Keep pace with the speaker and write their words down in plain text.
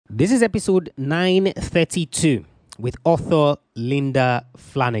This is episode 932 with author Linda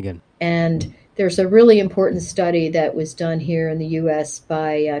Flanagan. And there's a really important study that was done here in the U.S.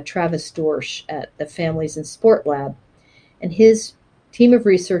 by Travis Dorsch at the Families in Sport Lab. And his team of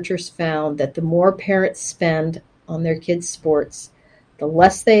researchers found that the more parents spend on their kids' sports, the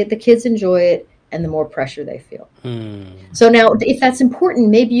less the kids enjoy it and the more pressure they feel. So now, if that's important,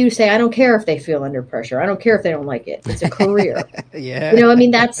 maybe you say, I don't care if they feel under pressure. I don't care if they don't like it. It's a career. Yeah.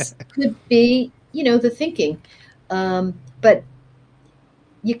 That's could be, the thinking. But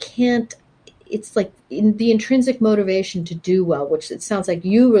you can't, it's like in the intrinsic motivation to do well, which it sounds like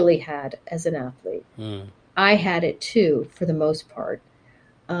you really had as an athlete. I had it too, for the most part.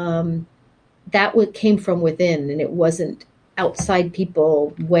 That came from within, and it wasn't outside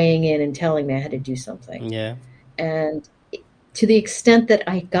people weighing in and telling me I had to do something. Yeah. And to the extent that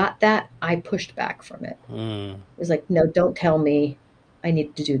I got that, I pushed back from it. It was like, no, don't tell me I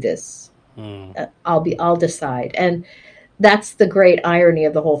need to do this. I'll decide. And that's the great irony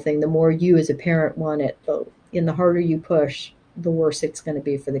of the whole thing. The more you as a parent want it, and the harder you push, the worse it's going to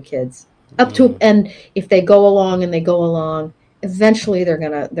be for the kids. And if they go along, eventually they're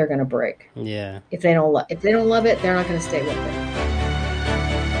gonna break. Yeah. If they don't love it, they're not going to stay with it.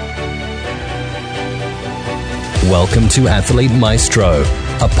 Welcome to Athlete Maestro,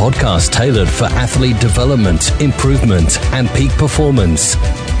 a podcast tailored for athlete development, improvement, and peak performance.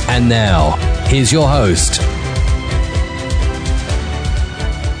 And now, here's your host.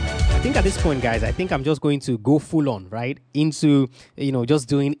 I think at this point, guys, I'm just going to go full on, right, into, just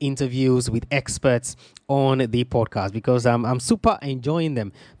doing interviews with experts on the podcast, because I'm super enjoying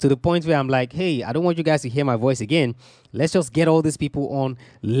them to the point where I'm like, hey, I don't want you guys to hear my voice again. Let's just get all these people on,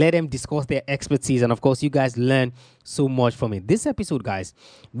 let them discuss their expertise, and of course, you guys learn so much from it. This episode, guys,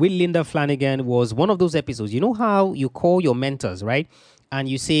 with Linda Flanagan was one of those episodes. You know how you call your mentors, right? And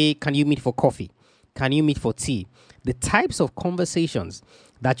you say, can you meet for coffee? Can you meet for tea? The types of conversations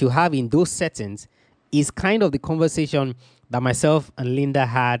that you have in those settings is kind of the conversation that myself and Linda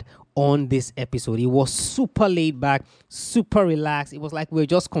had on this episode. It was super laid back, super relaxed. It was like we were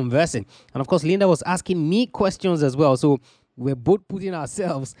just conversing. And of course, Linda was asking me questions as well. So we're both putting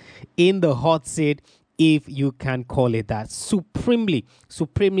ourselves in the hot seat, if you can call it that. Supremely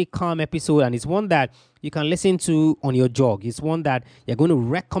calm episode. And it's one that you can listen to on your jog. It's one that you're going to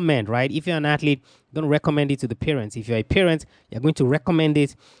recommend, right? If you're an athlete, you're going to recommend it to the parents. If you're a parent, you're going to recommend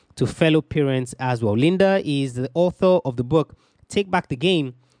it to fellow parents as well. Linda is the author of the book, Take Back the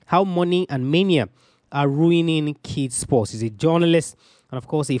Game, How Money and Mania Are Ruining Kids' Sports. She's a journalist and, of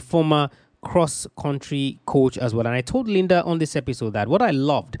course, a former cross-country coach as well. And I told Linda on this episode that what I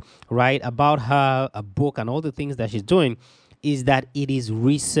loved, right, about her a book and all the things that she's doing is that it is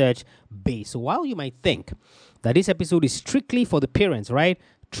research-based. So while you might think that this episode is strictly for the parents, right,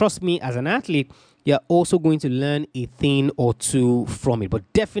 trust me, as an athlete, you're also going to learn a thing or two from it.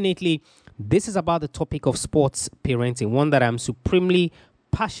 But definitely, this is about the topic of sports parenting, one that I'm supremely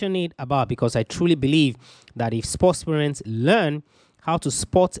passionate about, because I truly believe that if sports parents learn how to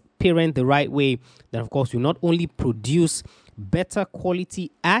sport parent the right way, then of course we not only produce better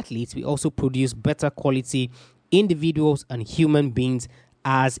quality athletes, we also produce better quality individuals and human beings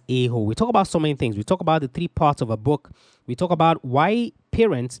as a whole. We talk about so many things. We talk about the 3 parts of a book. We talk about why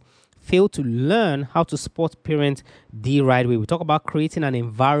parents fail to learn how to sport parent the right way. We talk about creating an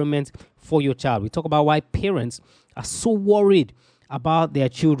environment for your child. We talk about why parents are so worried about their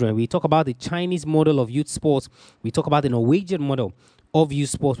children. We talk about the Chinese model of youth sports. We talk about the Norwegian model of youth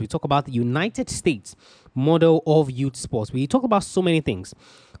sports. We talk about the United States model of youth sports. We talk about so many things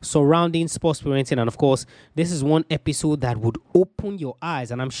surrounding sports parenting. And of course, this is one episode that would open your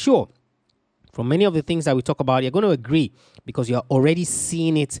eyes. And I'm sure from many of the things that we talk about, you're going to agree, because you're already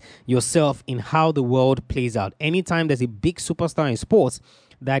seeing it yourself in how the world plays out. Anytime there's a big superstar in sports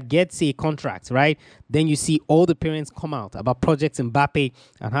that gets a contract, right, then you see all the parents come out about Project Mbappe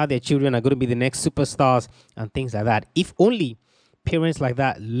and how their children are going to be the next superstars and things like that. If only parents like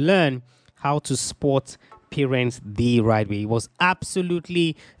that learn how to sport parents the right way. It was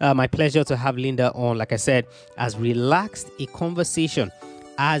absolutely my pleasure to have Linda on. Like I said, as relaxed a conversation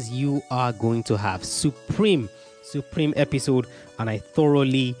as you are going to have. Supreme episode, and I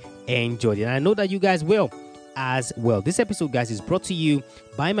thoroughly enjoyed it. And I know that you guys will as well. This episode, guys, is brought to you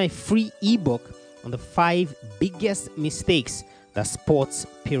by my free ebook on the 5 biggest mistakes that sports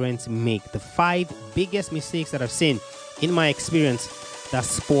parents make. The 5 biggest mistakes that I've seen in my experience that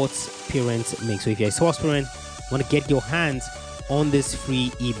sports parents make. So if you're a sports parent, want to get your hands on this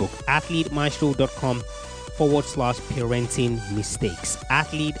free ebook, athletemaestro.com/parenting mistakes.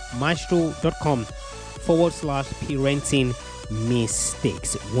 athletemaestro.com/parenting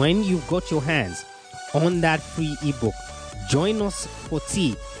mistakes. When you've got your hands on that free ebook, join us for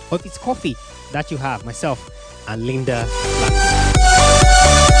tea, or if it's coffee that you have, myself and Linda.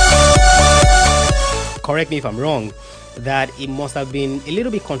 Correct me if I'm wrong, that it must have been a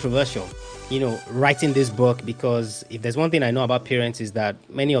little bit controversial, writing this book, because if there's one thing I know about parents is that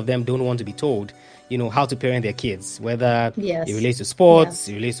many of them don't want to be told, how to parent their kids, whether it relates to sports,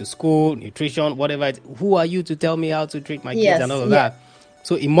 it relates to school, nutrition, whatever. Who are you to tell me how to treat my kids and all of that?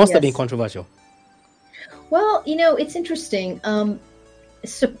 So it must have been controversial. Well, it's interesting.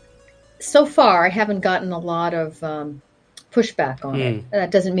 So far, I haven't gotten a lot of pushback on it.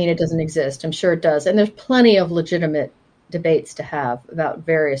 That doesn't mean it doesn't exist. I'm sure it does. And there's plenty of legitimate debates to have about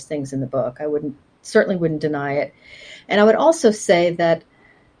various things in the book. I certainly wouldn't deny it. And I would also say that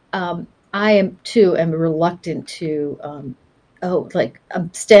I am reluctant to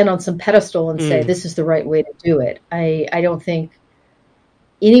stand on some pedestal and say this is the right way to do it. I don't think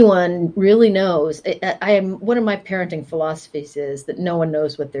anyone really knows. One of my parenting philosophies is that no one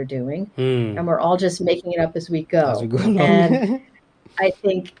knows what they're doing, and we're all just making it up as we go. And I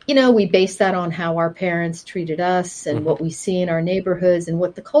think, we base that on how our parents treated us and what we see in our neighborhoods and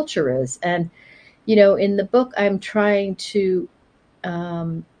what the culture is. And, in the book, I'm trying to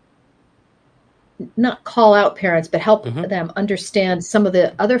not call out parents, but help them understand some of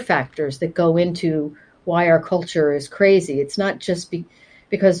the other factors that go into why our culture is crazy. It's not just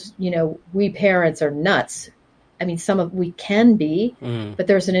because, we parents are nuts. I mean, we can be, but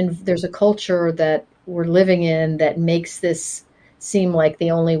there's a culture that we're living in that makes this seem like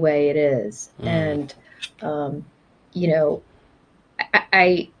the only way it is. And,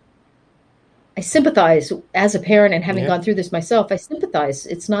 I sympathize as a parent, and having gone through this myself, I sympathize.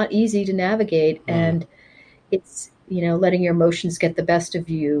 It's not easy to navigate, and it's, letting your emotions get the best of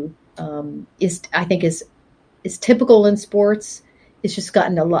you is typical in sports. It's just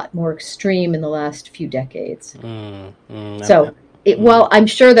gotten a lot more extreme in the last few decades. While I'm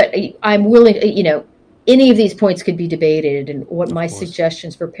sure that I'm willing, any of these points could be debated and what my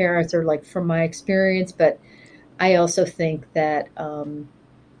suggestions for parents are like from my experience. But I also think that,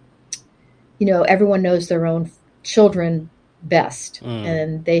 everyone knows their own children best,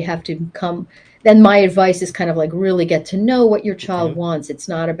 and they have to come. Then my advice is kind of like really get to know what your child wants. It's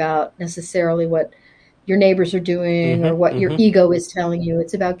not about necessarily what your neighbors are doing or what your ego is telling you.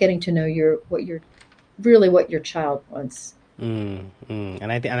 It's about getting to know what your child wants. And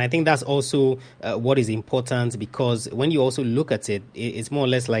I think that's also what is important, because when you also look at it, it's more or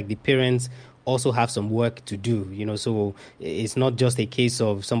less like the parents also have some work to do, so it's not just a case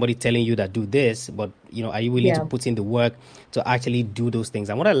of somebody telling you that do this, but are you willing to put in the work to actually do those things?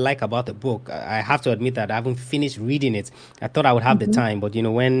 And what I like about the book, I have to admit that I haven't finished reading it. I thought I would have the time, but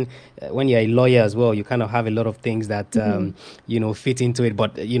when you're a lawyer as well, you kind of have a lot of things that fit into it.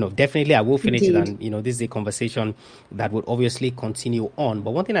 But definitely I will finish it, and this is a conversation that would obviously continue on.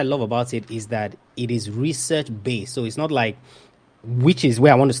 But one thing I love about it is that it is research based, so it's not like, which is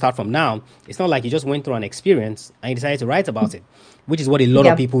where I want to start from now. It's not like you just went through an experience and you decided to write about it, which is what a lot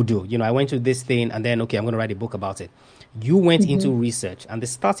of people do. I went through this thing and then, okay, I'm going to write a book about it. You went into research, and the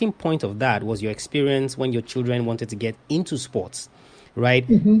starting point of that was your experience when your children wanted to get into sports, right?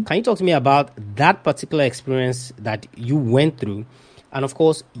 Can you talk to me about that particular experience that you went through, and of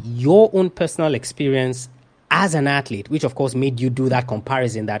course, your own personal experience as an athlete, which of course made you do that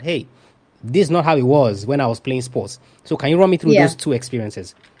comparison that, hey, this is not how it was when I was playing sports. So can you run me through those two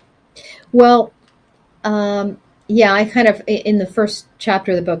experiences? Well, I kind of, in the first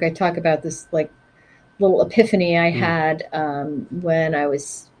chapter of the book, I talk about this like little epiphany I had when I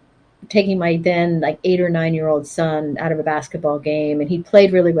was taking my then like 8 or 9-year-old son out of a basketball game, and he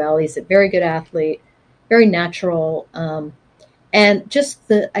played really well. He's a very good athlete, very natural. And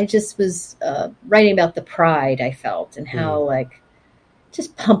I just was writing about the pride I felt and how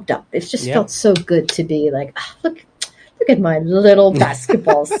just pumped up. It just felt so good to be like, oh, look at my little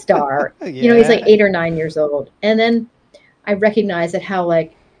basketball star. He's like 8 or 9 years old. And then I recognized that how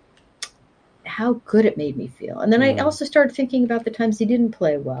good it made me feel. And then I also started thinking about the times he didn't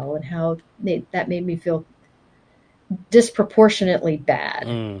play well and how that made me feel disproportionately bad.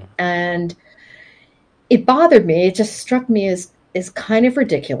 And it bothered me. It just struck me as kind of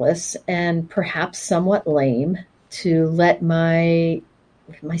ridiculous and perhaps somewhat lame to let my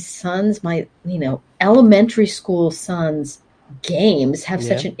elementary school sons' games have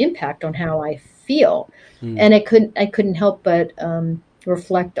such an impact on how I feel. And I couldn't help but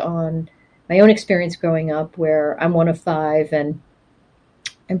reflect on my own experience growing up, where I'm one of 5, and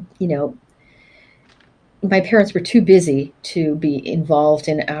my parents were too busy to be involved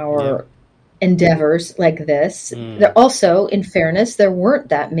in our endeavors like this. There also, in fairness, there weren't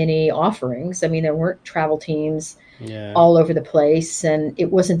that many offerings. I mean, there weren't travel teams all over the place, and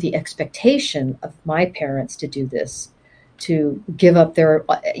it wasn't the expectation of my parents to do this, to give up their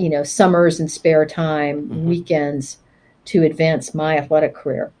summers and spare time, weekends, to advance my athletic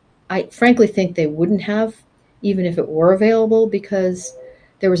career. I frankly think they wouldn't have, even if it were available, because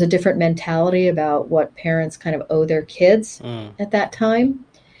there was a different mentality about what parents kind of owe their kids at that time.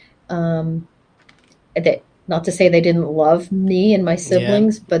 Not to say they didn't love me and my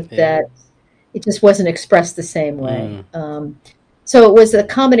siblings, but that it just wasn't expressed the same way. So it was a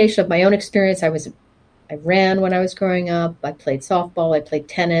combination of my own experience. I ran when I was growing up. I played softball. I played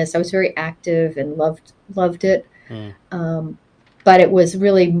tennis. I was very active and loved it. But it was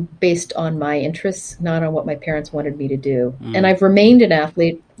really based on my interests, not on what my parents wanted me to do. And I've remained an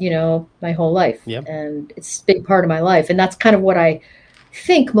athlete, my whole life. And it's a big part of my life. And that's kind of what I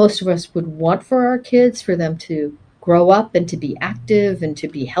think most of us would want for our kids, for them to grow up and to be active and to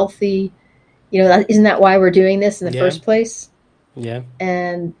be healthy. Isn't that why we're doing this in the first place?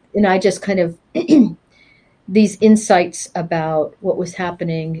 And I just kind of these insights about what was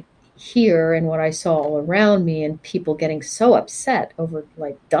happening here and what I saw all around me, and people getting so upset over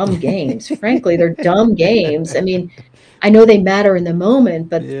like dumb games. Frankly, they're dumb games. I mean, I know they matter in the moment,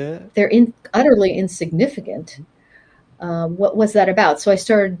 but they're utterly insignificant. What was that about? So I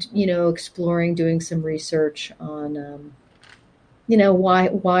started, exploring, doing some research on,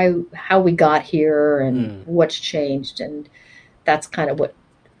 how we got here and what's changed. And that's kind of what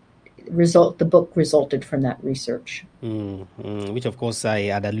the book resulted from that research. Which of course I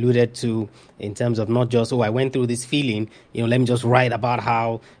had alluded to, in terms of not just, I went through this feeling, let me just write about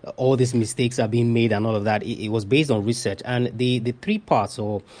how all these mistakes are being made and all of that. It was based on research, and the three parts,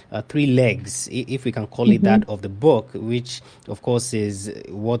 or three legs, if we can call it that, of the book, which of course is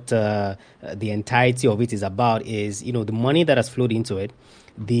what the entirety of it is about, is the money that has flowed into it,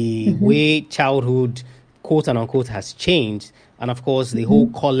 the way childhood, quote and unquote, has changed, and of course the whole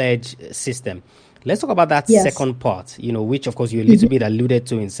college system. Let's talk about that second part, which of course you a little bit alluded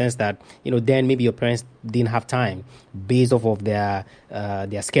to, in the sense that, then maybe your parents didn't have time based off of their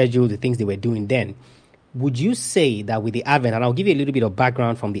schedule, the things they were doing then. Would you say that with the advent, and I'll give you a little bit of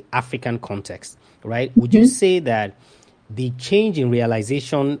background from the African context, right? Would you say that the change in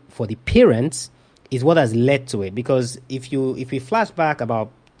realization for the parents is what has led to it? Because if we flash back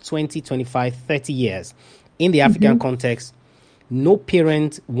about 20, 25, 30 years in the African context, no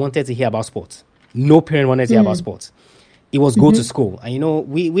parent wanted to hear about sports. No parent wanted to hear about sports. It was go to school. And,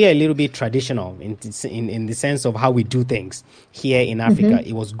 we are a little bit traditional in the sense of how we do things here in Africa.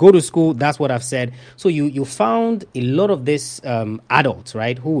 It was go to school. That's what I've said. So you found a lot of this adults,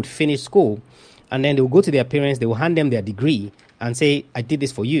 right, who would finish school, and then they will go to their parents, they will hand them their degree and say, I did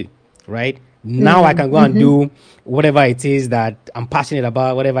this for you, right? Now I can go and do whatever it is that I'm passionate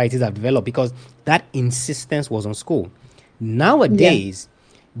about, whatever it is I've developed, because that insistence was on school. Nowadays,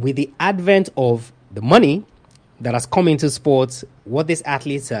 with the advent of the money that has come into sports, what these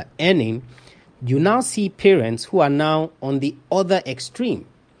athletes are earning, you now see parents who are now on the other extreme,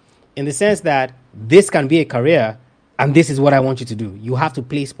 in the sense that this can be a career and this is what I want you to do. You have to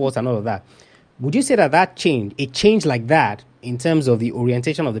play sports and all of that. Would you say that change, a change like that, in terms of the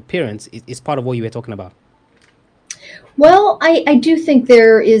orientation of the parents, is part of what you were talking about? Well, I do think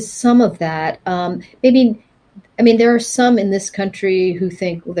there is some of that. There are some in this country who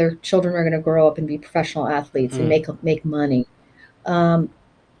think their children are going to grow up and be professional athletes and make money. I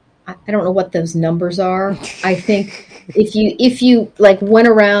don't know what those numbers are. I think if you like went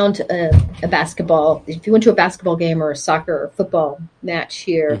around a basketball, if you went to a basketball game or a soccer or football match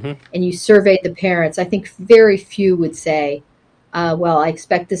here and you surveyed the parents, I think very few would say, well, I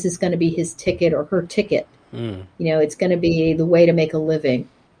expect this is going to be his ticket or her ticket. It's going to be the way to make a living.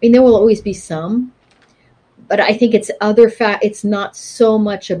 I mean, there will always be some, but I think it's it's not so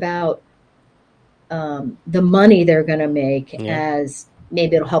much about the money they're going to make as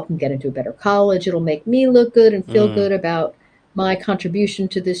maybe it'll help them get into a better college. It'll make me look good and feel good about my contribution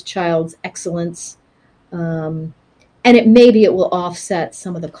to this child's excellence. And maybe it will offset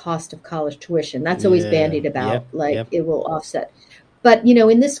some of the cost of college tuition. That's always bandied about, it will offset. But,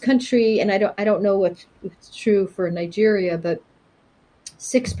 in this country, and I don't know what's true for Nigeria, but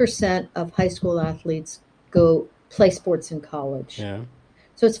 6% of high school athletes go play sports in college. Yeah.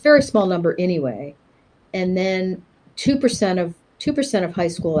 So it's a very small number anyway. And then 2% of high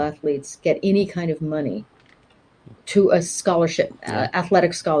school athletes get any kind of money to a scholarship,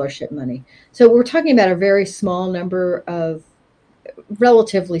 athletic scholarship money. So we're talking about a very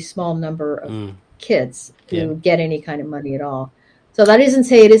relatively small number of kids who get any kind of money at all. So that doesn't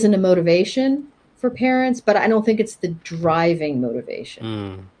say it isn't a motivation for parents, but I don't think it's the driving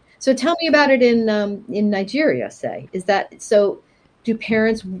motivation. So tell me about it in Nigeria, say. Is that so? Do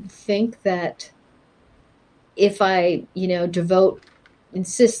parents think that if I,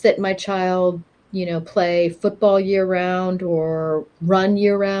 insist that my child, play football year round or run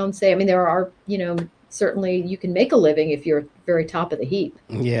year round, say, I mean, there are, certainly you can make a living if you're very top of the heap.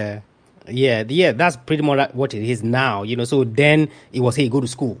 Yeah, that's pretty much what it is now. So then it was, hey, go to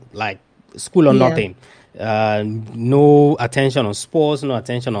school, like school or nothing. No attention on sports, no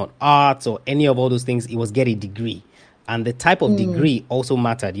attention on arts or any of all those things. It was get a degree. And the type of degree also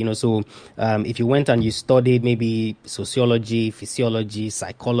mattered, So if you went and you studied maybe sociology, physiology,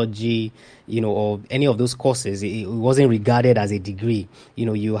 psychology, or any of those courses, it wasn't regarded as a degree.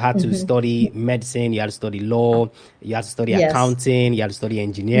 You had to study medicine, you had to study law, you had to study accounting, you had to study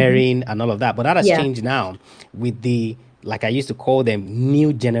engineering and all of that. But that has changed now with the, like I used to call them,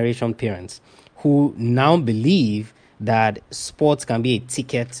 new generation parents who now believe that sports can be a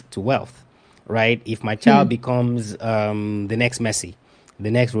ticket to wealth. Right? If my child becomes the next Messi,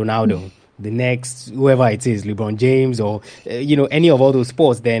 the next Ronaldo, the next whoever it is, LeBron James, or any of all those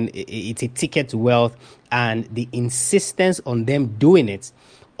sports, then it's a ticket to wealth. And the insistence on them doing it,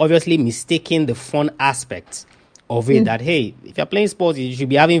 obviously mistaking the fun aspects of it, that hey, if you're playing sports, you should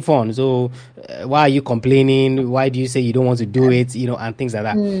be having fun. So why are you complaining? Why do you say you don't want to do it? And things like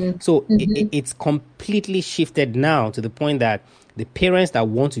that. So it's completely shifted now to the point that the parents that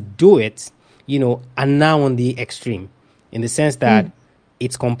want to do it, are now on the extreme in the sense that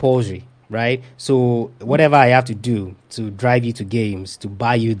it's compulsory, right? So whatever I have to do to drive you to games, to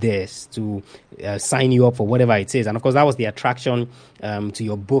buy you this, to sign you up for whatever it is. And of course, that was the attraction to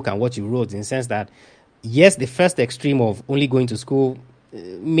your book and what you wrote, in the sense that, yes, the first extreme of only going to school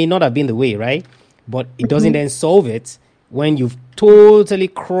may not have been the way, right? But it doesn't then solve it when you've totally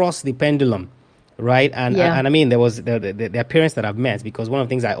crossed the pendulum. Right. And I mean, there are parents that I've met, because one of the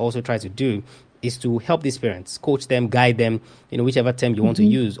things I also try to do is to help these parents, coach them, guide them, whichever term you want to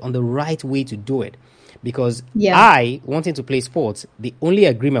use, on the right way to do it. Because I, wanting to play sports, the only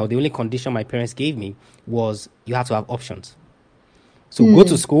agreement or the only condition my parents gave me was you have to have options. So go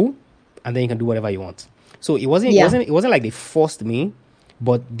to school and then you can do whatever you want. So it wasn't like they forced me,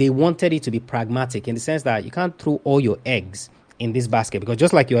 but they wanted it to be pragmatic, in the sense that you can't throw all your eggs in this basket, because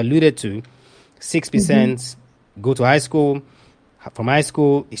just like you alluded to, 6% go to high school. From high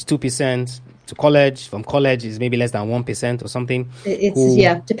school, it's 2%. To college, from college is maybe less than 1% or something.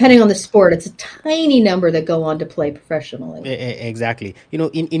 It's depending on the sport, it's a tiny number that go on to play professionally. Exactly.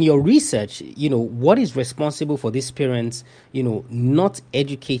 In your research, what is responsible for these parents, not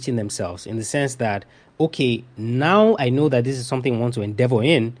educating themselves, in the sense that, okay, now I know that this is something I want to endeavor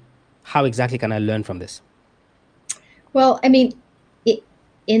in. How exactly can I learn from this? Well, I mean,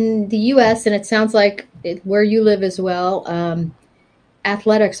 in the U.S., and it sounds like where you live as well,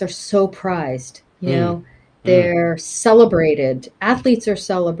 athletics are so prized. They're celebrated. Athletes are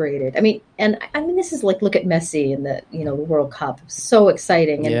celebrated. I mean, this is like, look at Messi in the the World Cup. So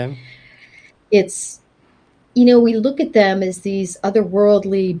exciting, and it's we look at them as these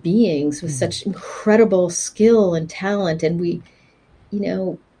otherworldly beings with such incredible skill and talent, and we,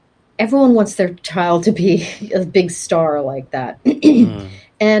 everyone wants their child to be a big star like that.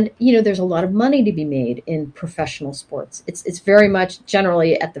 And, there's a lot of money to be made in professional sports. It's very much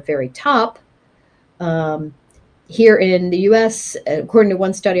generally at the very top. Here in the U.S., according to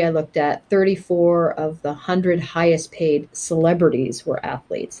one study I looked at, 34 of the 100 highest paid celebrities were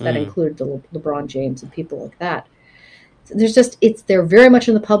athletes. That included LeBron James and people like that. So they're very much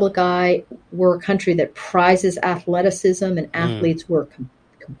in the public eye. We're a country that prizes athleticism and athletes. We're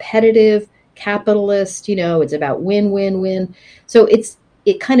competitive, capitalist, it's about win, win, win. So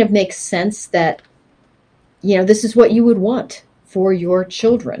it kind of makes sense that, this is what you would want for your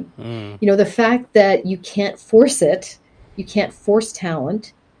children. The fact that you can't force it, you can't force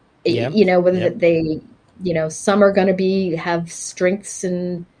talent, whether they, some are going to have strengths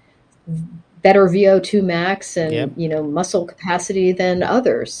and better VO2 max and, muscle capacity than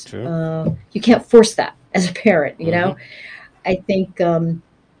others. You can't force that as a parent, I think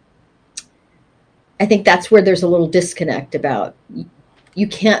that's where there's a little disconnect about you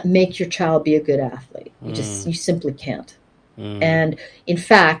can't make your child be a good athlete. You simply can't. And in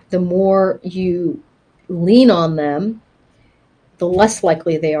fact, the more you lean on them, the less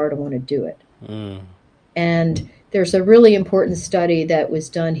likely they are to want to do it. And there's a really important study that was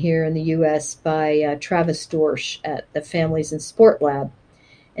done here in the U.S. by Travis Dorsch at the Families in Sport Lab.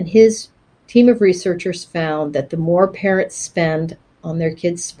 And his team of researchers found that the more parents spend on their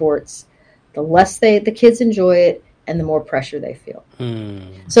kids' sports, the less the kids enjoy it, and the more pressure they feel.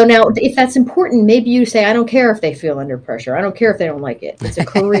 So now, if that's important, maybe you say, I don't care if they feel under pressure. I don't care if they don't like it. It's a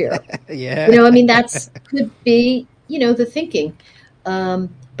career. Yeah. You know, I mean, that's could be, you know, the thinking.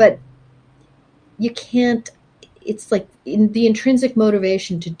 But you can't, it's like in the intrinsic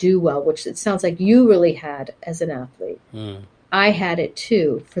motivation to do well, which it sounds like you really had as an athlete. I had it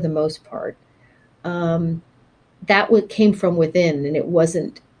too, for the most part. That came from within, and it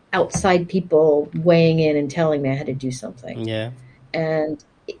wasn't outside people weighing in and telling me I had to do something. Yeah. And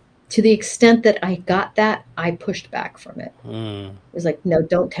to the extent that I got that, I pushed back from it. It was like, no,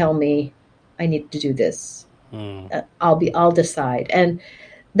 don't tell me I need to do this. I'll decide. And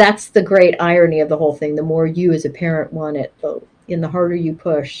that's the great irony of the whole thing. The more you as a parent want it, the harder you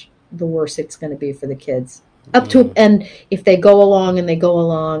push, the worse it's going to be for the kids. And if they go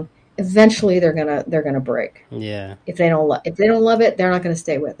along, eventually they're gonna break. Yeah. If they don't love it, they're not going to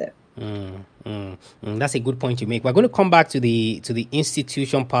stay with it. That's a good point you make. We're going to come back to the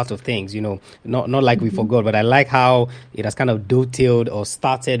institution part of things. You know, not like we forgot, but I like how it has kind of dovetailed or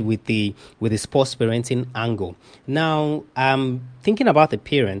started with the sports parenting angle. Now, I'm thinking about the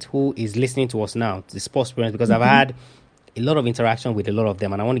parent who is listening to us now, the sports parents, because I've had a lot of interaction with a lot of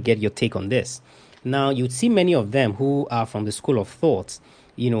them, and I want to get your take on this. Now, you'd see many of them who are from the school of thought,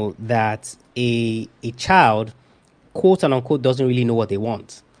 you know, that a child, quote and unquote, doesn't really know what they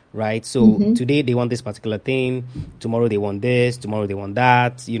want, right? So today they want this particular thing, tomorrow they want this, tomorrow they want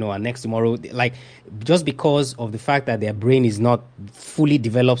that, you know, and next tomorrow, like, just because of the fact that their brain is not fully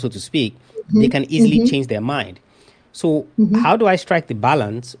developed, so to speak, they can easily change their mind. So how do I strike the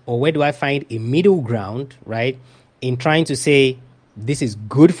balance, or where do I find a middle ground, right, in trying to say, this is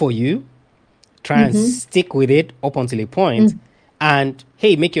good for you, try and stick with it up until a point, and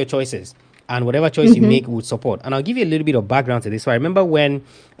hey, make your choices, and whatever choice you make would support. And I'll give you a little bit of background to this. So I remember when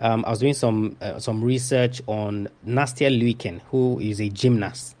I was doing some research on Nastia Liukin, who is a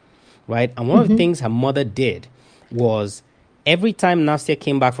gymnast, right? And one of the things her mother did was every time Nastia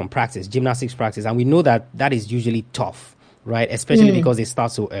came back from practice, gymnastics practice, and we know that is usually tough, right? Especially because they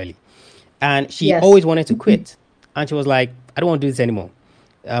start so early. And she always wanted to quit. And she was like, I don't want to do this anymore.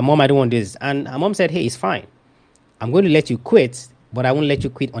 Mom, I don't want to do this. And her mom said, hey, it's fine. I'm going to let you quit, but I won't let you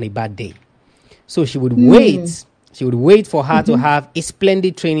quit on a bad day. So she would wait. She would wait for her to have a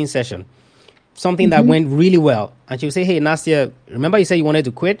splendid training session, something that went really well. And she would say, hey, Nastia, remember you said you wanted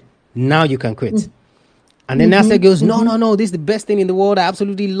to quit? Now you can quit. And then Nastia goes, no, this is the best thing in the world. I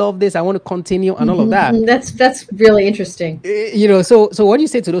absolutely love this. I want to continue and all of that. That's really interesting. You know, so what do you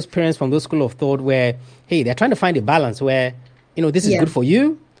say to those parents from those school of thought where, hey, they're trying to find a balance where, you know, this is good for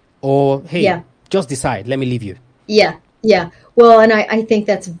you, or, hey, just decide, let me leave you. Yeah. Well, and I think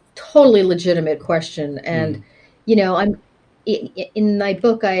that's a totally legitimate question. And, you know, in my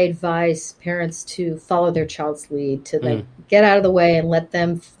book, I advise parents to follow their child's lead, to like get out of the way and let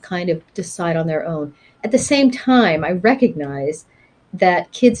them kind of decide on their own. At the same time, I recognize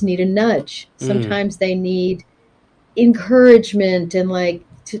that kids need a nudge. Sometimes they need encouragement and like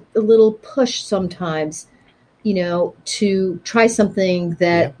a little push sometimes, you know, to try something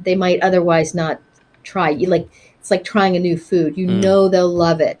that they might otherwise not try. It's like trying a new food. You know they'll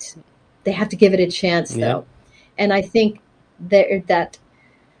love it. They have to give it a chance, though. And I think that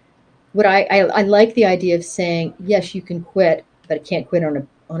what I like the idea of saying, yes, you can quit, but it can't quit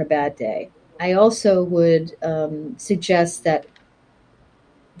on a bad day. I also would suggest that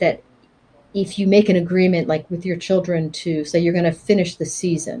if you make an agreement, like with your children, to say you're going to finish the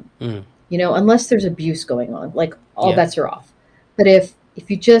season, you know, unless there's abuse going on, like all bets are off. But if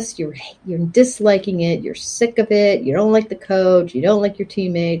you're disliking it, you're sick of it, you don't like the coach, you don't like your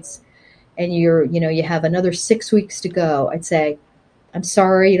teammates, and you have another 6 weeks to go, I'd say, I'm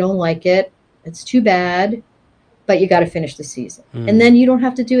sorry, you don't like it. It's too bad, but you got to finish the season. And then you don't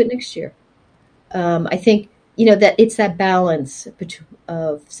have to do it next year. I think, you know, that it's that balance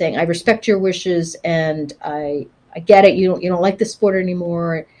of saying, I respect your wishes and I get it. You don't like the sport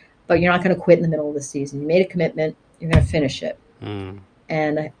anymore, but you're not going to quit in the middle of the season. You made a commitment. You're going to finish it.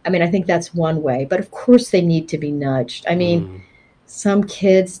 And I mean, I think that's one way, but of course they need to be nudged. I mean, some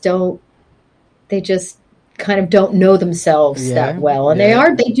kids they just kind of don't know themselves that well. And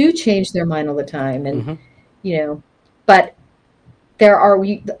they do change their mind all the time. And, you know, but there are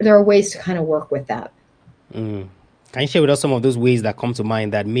ways to kind of work with that. Can you share with us some of those ways that come to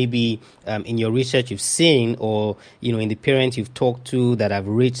mind that maybe in your research you've seen, or, you know, in the parents you've talked to that have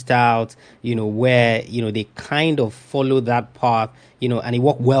reached out, you know, where, you know, they kind of follow that path, you know, and it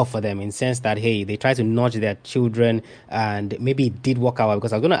worked well for them in the sense that, hey, they try to nudge their children and maybe it did work out?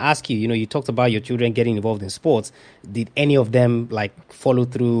 Because I was going to ask you, you know, you talked about your children getting involved in sports. Did any of them like follow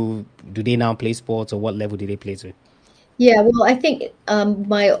through? Do they now play sports, or what level did they play to? Yeah, well, I think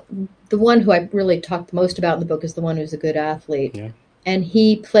the one who I really talked the most about in the book is the one who's a good athlete, Yeah. and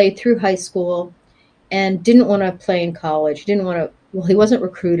he played through high school and didn't want to play in college. He didn't want to. Well, he wasn't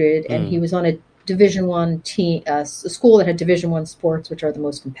recruited, and he was on a Division I team, a school that had Division I sports, which are the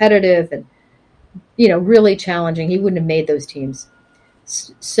most competitive and really challenging. He wouldn't have made those teams,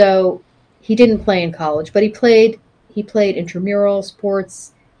 so he didn't play in college, but he played. He played intramural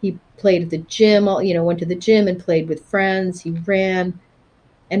sports. He played at the gym. Went to the gym and played with friends. He ran,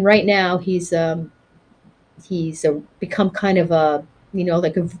 and right now he's become kind of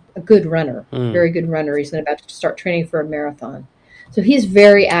like a good runner, very good runner. He's about to start training for a marathon, so he's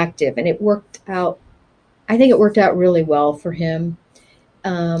very active, and it worked out. I think it worked out really well for him.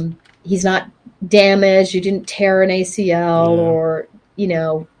 He's not damaged. You didn't tear an ACL or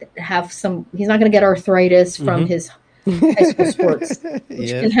have some. He's not going to get arthritis from his high school sports, which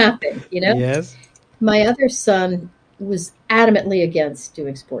can happen. Yes. My other son was adamantly against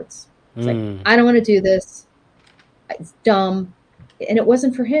doing sports. It's like, I don't want to do this. It's dumb. And it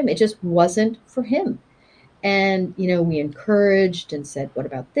wasn't for him. It just wasn't for him. And, we encouraged and said, what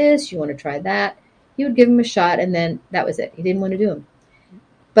about this? You want to try that? He would give him a shot, and then that was it. He didn't want to do them.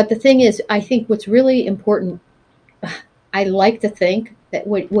 But the thing is, I think what's really important, I like to think that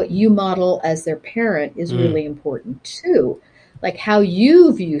what you model as their parent is really important too. Like how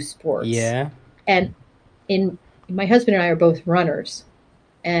you view sports. Yeah. And my husband and I are both runners.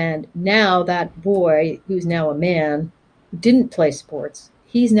 And now that boy, who's now a man, didn't play sports,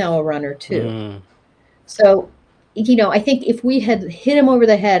 he's now a runner too. So, I think if we had hit him over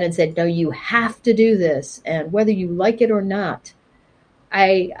the head and said, no, you have to do this, and whether you like it or not,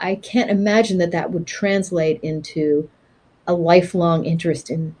 I can't imagine that would translate into a lifelong interest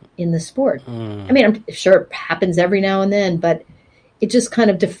in the sport. I mean, I'm sure it happens every now and then, but it just kind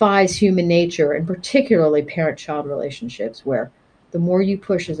of defies human nature, and particularly parent-child relationships, where the more you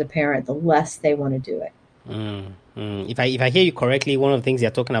push as a parent, the less they want to do it. If I hear you correctly, one of the things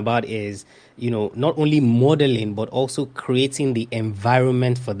you're talking about is, not only modeling, but also creating the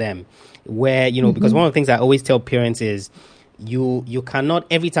environment for them where, because one of the things I always tell parents is you cannot,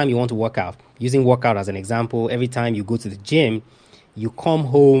 every time you want to work out, using workout as an example, every time you go to the gym, you come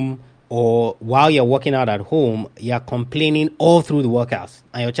home or while you're working out at home, you're complaining all through the workouts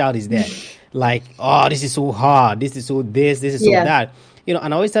and your child is there. Like, oh, this is so hard. This is so this is so that. And I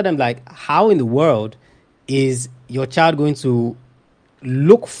always tell them, like, how in the world is your child going to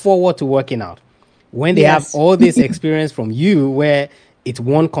look forward to working out when they have all this experience from you where it's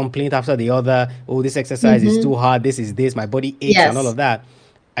one complaint after the other? Oh, this exercise is too hard. This is this. My body aches and all of that.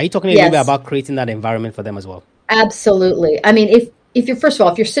 Are you talking a little bit about creating that environment for them as well? Absolutely. I mean, if you're, first of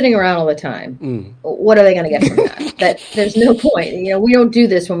all, if you're sitting around all the time, what are they going to get from that? That there's no point. We don't do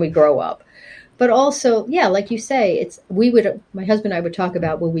this when we grow up. But also, like you say, my husband and I would talk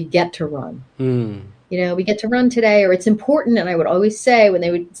about when we get to run. We get to run today, or it's important. And I would always say, when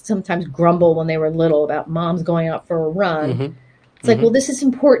they would sometimes grumble when they were little about mom's going out for a run, it's like, well, this is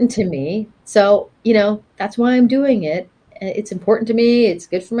important to me. So, that's why I'm doing it. It's important to me. It's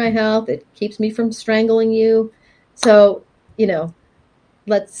good for my health. It keeps me from strangling you. So,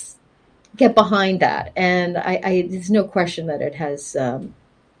 let's get behind that. And I there's no question that it has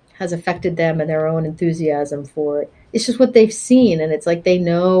affected them and their own enthusiasm for it. It's just what they've seen. And it's like, they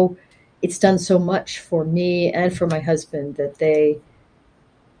know it's done so much for me and for my husband that they,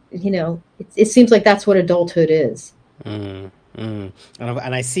 it seems like that's what adulthood is. And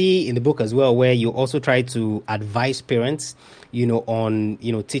I see in the book as well where you also try to advise parents, on,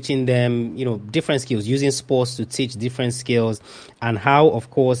 teaching them, different skills, using sports to teach different skills, and how,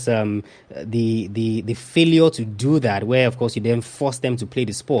 of course, the failure to do that, where, of course, you then force them to play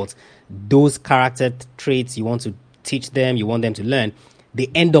the sport, those character traits you want to teach them, you want them to learn, they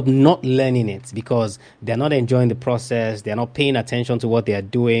end up not learning it because they're not enjoying the process. They're not paying attention to what they are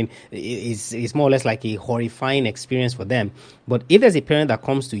doing. It's more or less like a horrifying experience for them. But if there's a parent that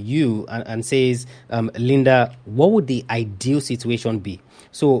comes to you and says, Linda, what would the ideal situation be?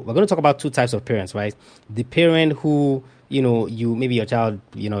 So we're going to talk about two types of parents, right? The parent who, maybe your child,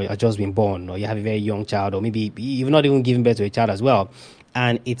 has just been born, or you have a very young child, or maybe you've not even given birth to a child as well.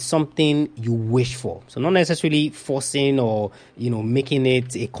 And it's something you wish for. So not necessarily forcing or, making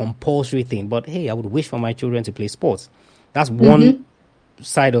it a compulsory thing. But, hey, I would wish for my children to play sports. That's one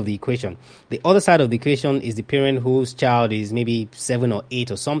side of the equation. The other side of the equation is the parent whose child is maybe 7 or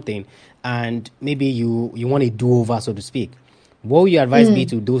 8 or something. And maybe you want a do-over, so to speak. What would your advice be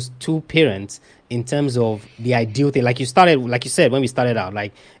to those two parents in terms of the ideal thing? Like you said, when we started out,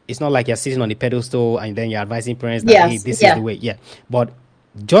 like, it's not like you're sitting on the pedestal and then you're advising parents that, hey, this is the way. Yeah. But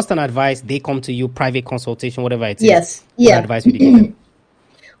just an advice, they come to you, private consultation, whatever it is. Yes. What advice would you give them?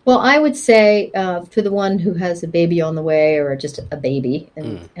 Well, I would say for the one who has a baby on the way or just a baby,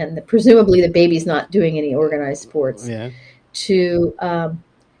 and presumably the baby's not doing any organized sports, to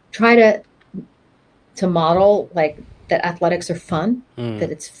try to model like that athletics are fun,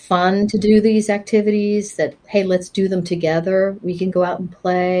 that it's fun to do these activities, that, hey, let's do them together. We can go out and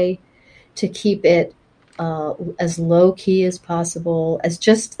play, to keep it as low key as possible, as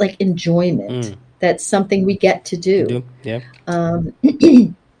just like enjoyment. That's something we get to do. Yeah.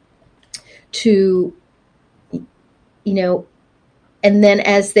 To, and then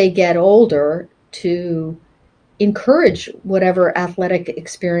as they get older, to encourage whatever athletic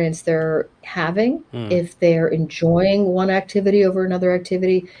experience they're having. If they're enjoying one activity over another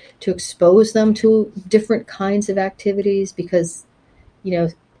activity, to expose them to different kinds of activities, because,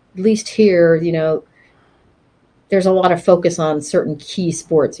 at least here, there's a lot of focus on certain key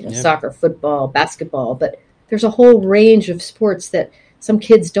sports, soccer, football, basketball, but there's a whole range of sports that some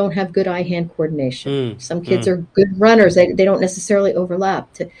kids don't have good eye-hand coordination. Some kids are good runners. They don't necessarily overlap.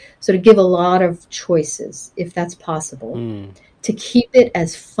 So to give a lot of choices, if that's possible, to keep it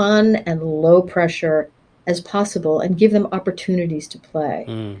as fun and low pressure as possible, and give them opportunities to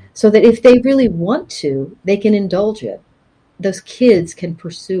play, so that if they really want to, they can indulge it. Those kids can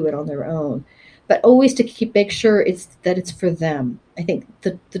pursue it on their own, but always to make sure it's for them. I think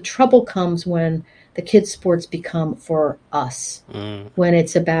the trouble comes when the kids' sports become for us, when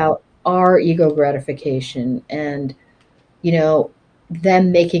it's about our ego gratification and,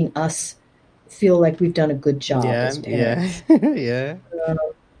 them making us feel like we've done a good job as parents.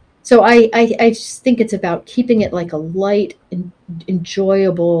 So I just think it's about keeping it like a light,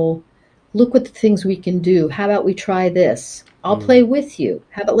 enjoyable, look what the things we can do. How about we try this? I'll play with you.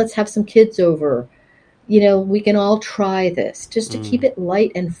 How about let's have some kids over? We can all try this, just to keep it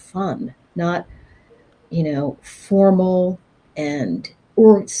light and fun, not formal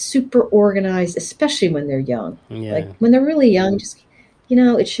or super organized, especially when they're young. Like when they're really young, just,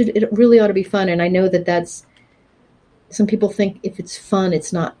 it really ought to be fun. And I know that's, some people think if it's fun,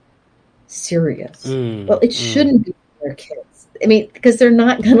 it's not serious. Well, it shouldn't be for their kids. I mean, because they're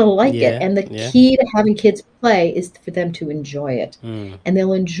not going to like it. And the key to having kids play is for them to enjoy it. And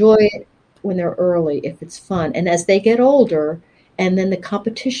they'll enjoy it when they're early if it's fun. And as they get older and then the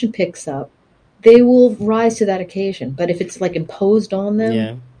competition picks up, they will rise to that occasion. But if it's like imposed on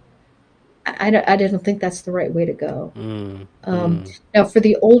them, I don't think that's the right way to go. Now, for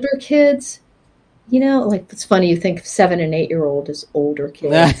the older kids, like it's funny, you think 7 and 8 year old is older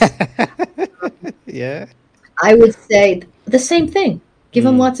kids. I would say the same thing. Give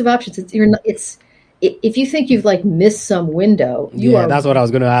them lots of options. If you think you've like missed some window, you are. That's what I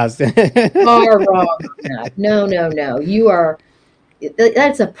was going to ask. Far wrong on that. No. You are.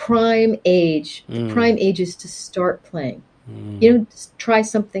 That's a prime age. The prime age is to start playing. Just try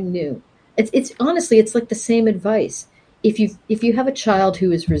something new. It's honestly, it's like the same advice. If you have a child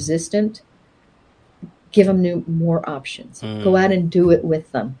who is resistant, give them more options. Go out and do it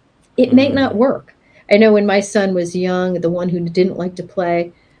with them. It may not work. I know when my son was young, the one who didn't like to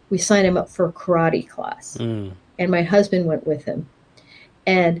play, we signed him up for a karate class, and my husband went with him,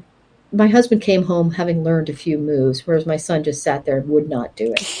 and my husband came home having learned a few moves, whereas my son just sat there and would not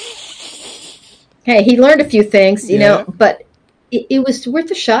do it. Hey, he learned a few things, but it was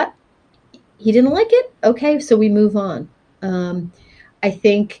worth a shot. He didn't like it. Okay, so we move on. I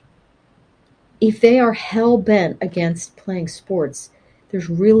think if they are hell-bent against playing sports, there's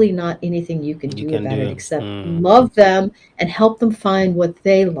really not anything you can do about it except love them and help them find what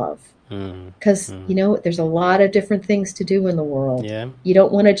they love. Because, there's a lot of different things to do in the world. You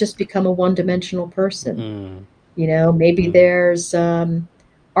don't want to just become a one-dimensional person. Maybe there's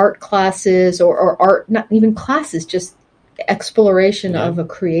art classes or art, not even classes, just exploration of a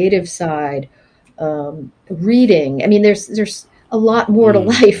creative side, reading. I mean, there's a lot more to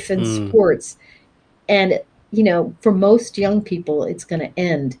life than sports. And, for most young people, it's going to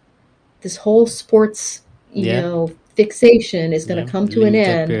end. This whole sports, fixation is going to come to an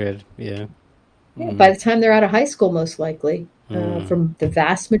end. By the time they're out of high school, most likely, from the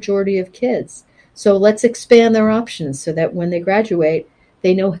vast majority of kids. So let's expand their options so that when they graduate,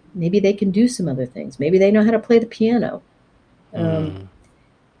 they know maybe they can do some other things. Maybe they know how to play the piano.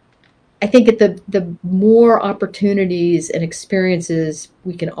 I think the more opportunities and experiences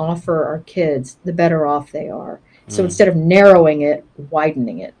we can offer our kids, the better off they are. So instead of narrowing it,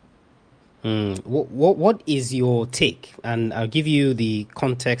 widening it. What is your take? And I'll give you the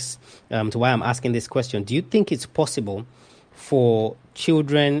context to why I'm asking this question. Do you think it's possible for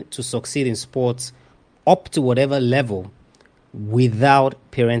children to succeed in sports up to whatever level without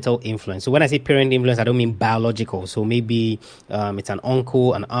parental influence? So when I say parent influence, I don't mean biological. So maybe it's an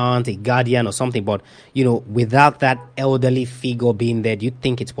uncle, an aunt, a guardian or something. But, without that elderly figure being there, do you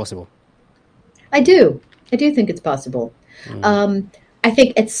think it's possible? I do. I do think it's possible. I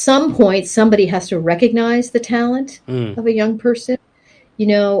think at some point somebody has to recognize the talent of a young person,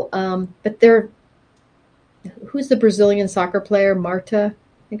 but who's the Brazilian soccer player, Marta,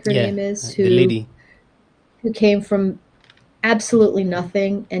 I think her name is, the lady who came from absolutely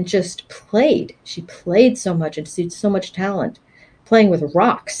nothing and just played. She played so much and see so much talent playing with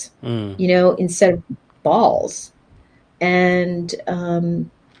rocks, instead of balls. And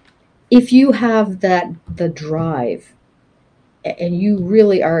if you have the drive and you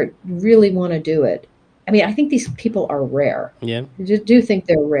really want to do it, I mean, I think these people are rare. Yeah. I do think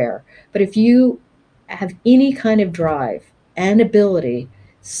they're rare. But if you have any kind of drive and ability,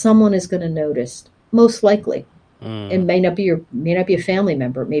 someone is going to notice, most likely. It may not be a family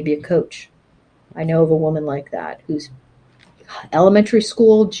member, it may be a coach. I know of a woman like that whose elementary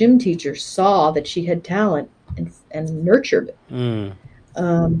school gym teacher saw that she had talent and nurtured it.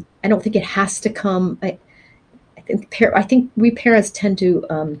 I don't think it has to come. I think we parents tend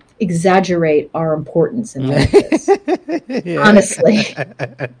to exaggerate our importance in this, honestly,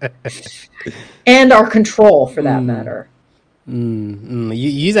 and our control, for that matter. You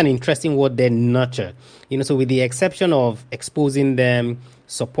use an interesting word there, nurture. So with the exception of exposing them,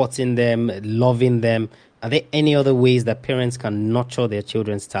 supporting them, loving them, are there any other ways that parents can nurture their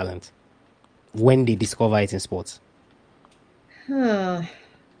children's talent when they discover it in sports? Well,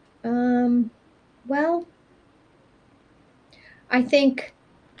 I think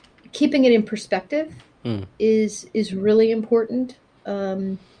keeping it in perspective is really important.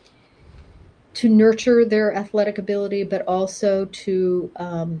 To nurture their athletic ability, but also to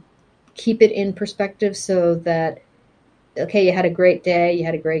keep it in perspective so that, okay, you had a great day, you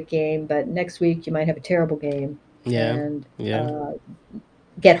had a great game, but next week you might have a terrible game and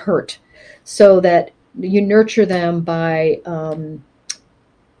get hurt. So that you nurture them by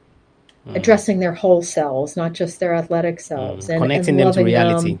addressing their whole selves, not just their athletic selves, and connecting them to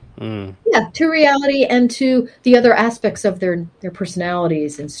reality. Yeah, to reality and to the other aspects of their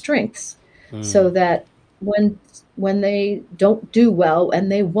personalities and strengths. So that when they don't do well, and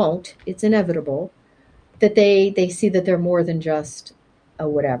they won't, it's inevitable, that they see that they're more than just a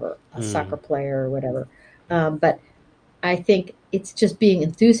soccer player or whatever. But I think it's just being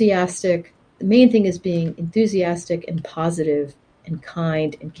enthusiastic. The main thing is being enthusiastic and positive and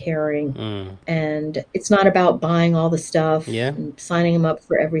kind and caring. And it's not about buying all the stuff and signing them up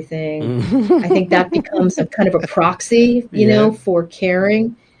for everything. I think that becomes a kind of a proxy, for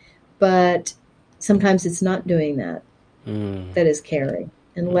caring. But sometimes it's not doing that that is caring,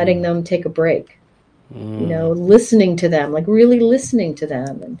 and letting them take a break, listening to them, like really listening to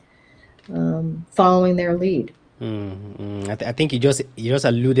them, and following their lead. I think you just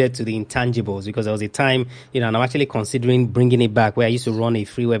alluded to the intangibles, because there was a time, and I'm actually considering bringing it back, where I used to run a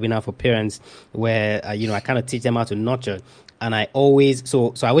free webinar for parents where, I kind of teach them how to nurture. And I always,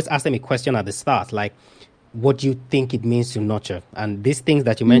 so I always ask them a question at the start, like, what do you think it means to nurture? And these things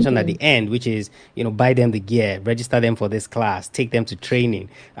that you mentioned at the end, which is, buy them the gear, register them for this class, take them to training,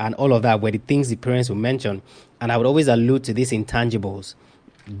 and all of that, were the things the parents will mention. And I would always allude to these intangibles,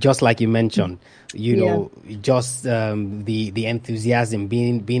 just like you mentioned, just the enthusiasm,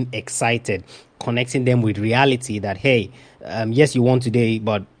 being excited, connecting them with reality that, hey, yes, you won today,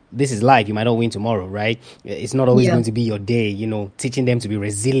 but this is life. You might not win tomorrow, right? It's not always going to be your day, teaching them to be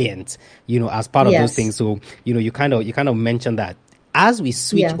resilient, as part of those things. So, you kind of mentioned that. As we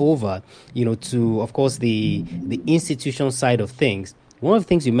switch over, to, of course, the institution side of things, one of the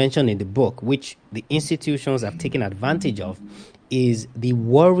things you mentioned in the book, which the institutions have taken advantage of, is the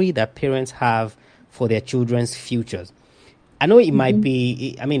worry that parents have for their children's futures. I know it might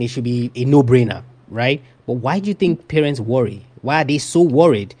be, it should be a no-brainer, right? But why do you think parents worry? Why are they so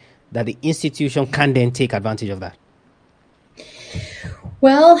worried that the institution can then take advantage of that?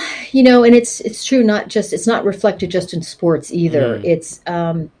 Well, and it's true. It's not reflected just in sports either. It's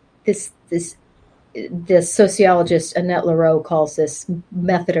the sociologist Annette Lareau calls this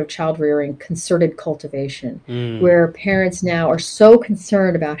method of child rearing concerted cultivation, where parents now are so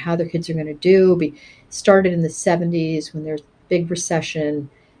concerned about how their kids are going to do. We started in the 70s when there's a big recession,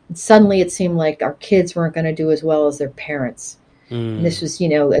 and suddenly it seemed like our kids weren't going to do as well as their parents. And this was,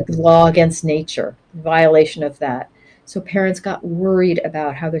 a law against nature, violation of that. So parents got worried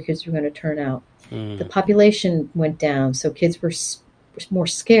about how their kids were going to turn out. The population went down, so kids were more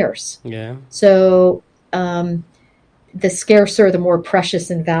scarce. Yeah. So the scarcer, the more precious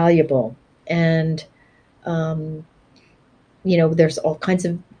and valuable. And there's all kinds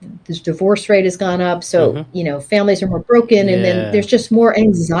of, this divorce rate has gone up. So, families are more broken. And then there's just more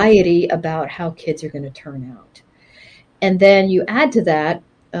anxiety about how kids are going to turn out. And then you add to that,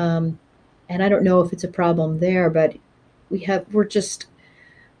 and I don't know if it's a problem there, but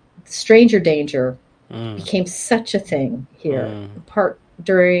stranger danger became such a thing here. Part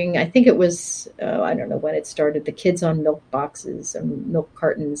during, I think it was, I don't know when it started, the kids on milk boxes and milk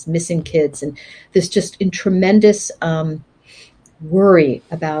cartons, missing kids, and this just in tremendous worry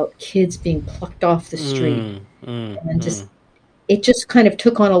about kids being plucked off the street. And it just kind of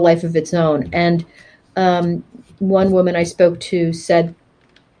took on a life of its own. And one woman I spoke to said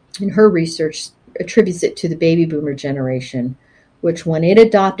in her research attributes it to the baby boomer generation, which when it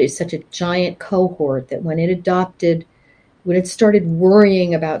adopted such a giant cohort that when it started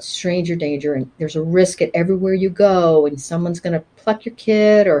worrying about stranger danger, and there's a risk at everywhere you go, and someone's going to pluck your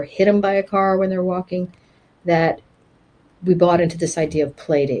kid or hit them by a car when they're walking, that we bought into this idea of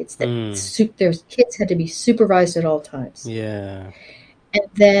play dates, that their kids had to be supervised at all times. Yeah. And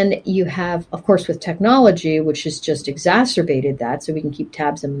then you have, of course, with technology, which has just exacerbated that, so we can keep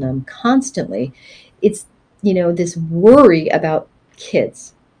tabs on them constantly. It's, this worry about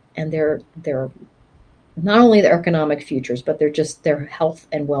kids and their not only their economic futures, but their health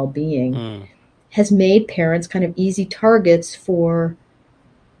and well-being has made parents kind of easy targets for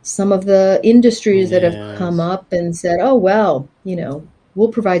some of the industries that have come up and said, oh, well,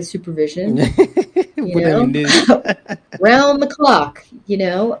 we'll provide supervision, round the clock,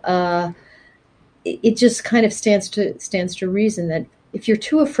 it just kind of stands to reason that if you're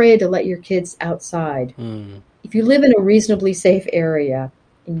too afraid to let your kids outside, if you live in a reasonably safe area,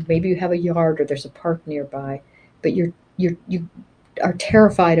 and maybe you have a yard or there's a park nearby, but you are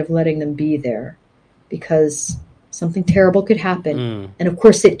terrified of letting them be there because something terrible could happen. And of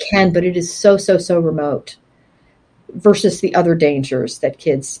course it can, but it is so remote versus the other dangers that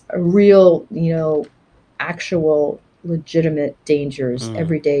kids are real, actual legitimate dangers,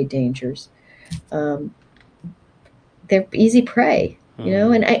 everyday dangers. They're easy prey,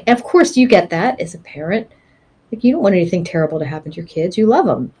 and of course you get that as a parent. Like, you don't want anything terrible to happen to your kids. You love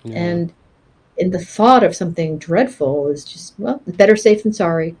them. And the thought of something dreadful is just, well, better safe than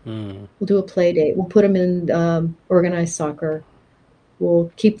sorry. We'll do a play date. We'll put them in organized soccer. We'll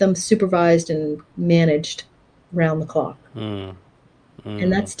keep them supervised and managed round the clock. And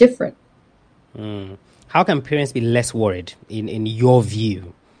that's different. How can parents be less worried in your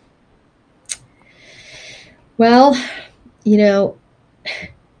view? Well,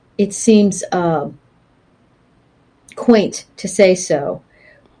 it seems quaint to say so,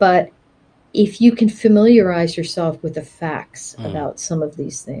 but if you can familiarize yourself with the facts about some of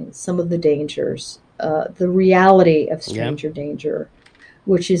these things, some of the dangers, the reality of stranger danger,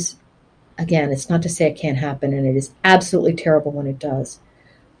 which is, again, it's not to say it can't happen, and it is absolutely terrible when it does,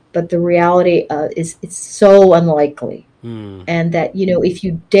 but the reality is it's so unlikely. And that, if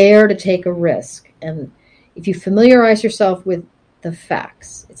you dare to take a risk, and if you familiarize yourself with the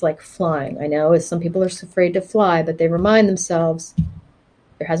facts, it's like flying. I know some people are afraid to fly, but they remind themselves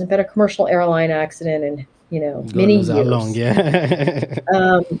there hasn't been a commercial airline accident in, many years. How long,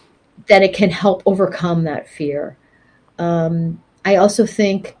 that it can help overcome that fear. I also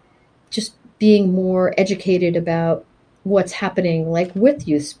think just being more educated about what's happening, like with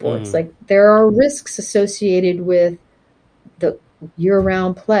youth sports, like there are risks associated with the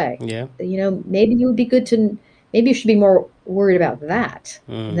year-round play. Maybe it would be good maybe you should be more worried about that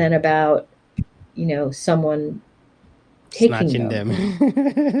than about, someone taking them.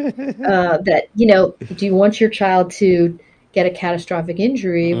 That, do you want your child to get a catastrophic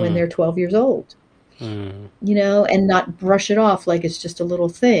injury when they're 12 years old? And not brush it off like it's just a little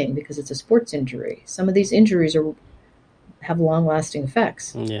thing because it's a sports injury. Some of these injuries have long-lasting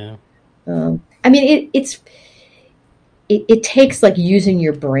effects. It takes like using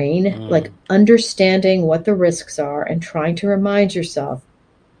your brain, like understanding what the risks are and trying to remind yourself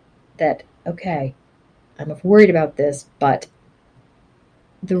that, okay, I'm worried about this, but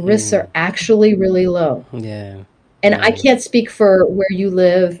the risks are actually really low. And I can't speak for where you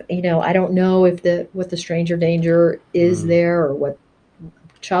live. I don't know if what the stranger danger is there or what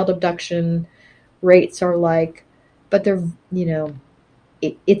child abduction rates are like, but they're,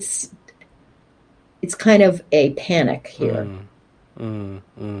 it's kind of a panic here.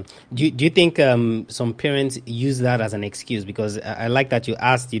 Do you think some parents use that as an excuse? Because I like that you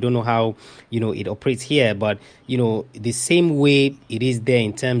asked. You don't know how it operates here, but the same way it is there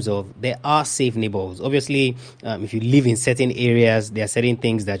in terms of there are safe neighborhoods. Obviously, if you live in certain areas, there are certain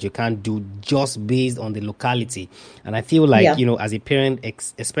things that you can't do just based on the locality. And I feel like as a parent,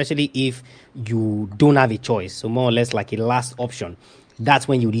 especially if you don't have a choice, so more or less like a last option, that's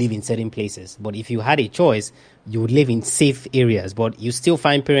when you live in certain places. But if you had a choice, you would live in safe areas. But you still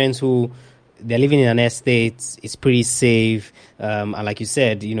find parents who they're living in an estate, it's pretty safe, and like you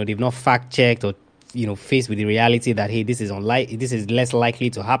said, they've not fact checked or faced with the reality that, hey, this is less likely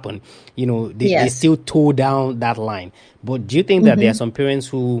to happen. They still toe down that line. But do you think that there are some parents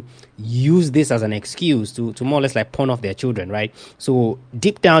who use this as an excuse to more or less like pawn off their children, right? So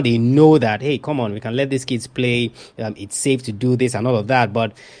deep down they know that, hey, come on, we can let these kids play, it's safe to do this and all of that,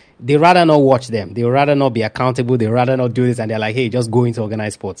 but they rather not watch them, they rather not be accountable, they rather not do this, and they're like, hey, just go into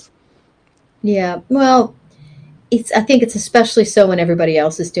organized sports. Yeah, well, I think it's especially so when everybody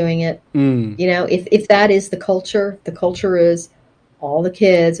else is doing it. If that is the culture is all the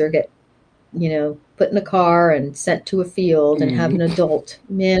kids are put in a car and sent to a field and have an adult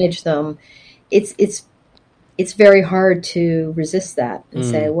manage them. It's very hard to resist that and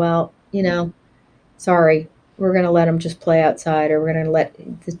say, well, sorry, we're going to let them just play outside, or we're going to let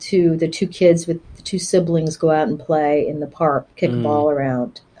the two kids with the two siblings go out and play in the park, kick a ball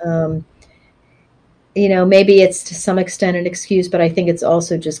around. Maybe it's to some extent an excuse, but I think it's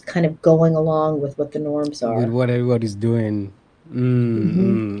also just kind of going along with what the norms are. With what everybody's doing.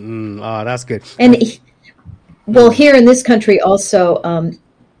 Oh, that's good. And here in this country also,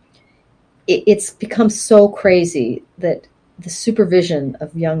 it's become so crazy that the supervision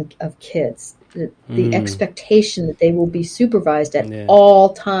of kids, the expectation that they will be supervised at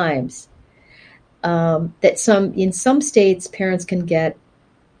all times, that in some states parents can get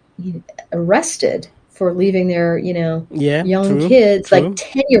arrested for leaving their young kids, like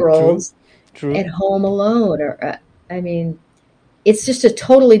 10-year-olds at home alone, or it's just a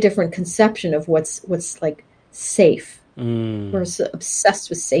totally different conception of what's like safe. We're so obsessed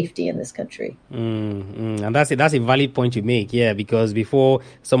with safety in this country. And that's a valid point you make, because before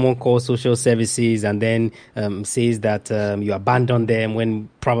someone calls social services and then says that you abandoned them when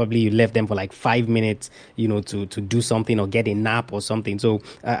probably you left them for like 5 minutes, to do something or get a nap or something. So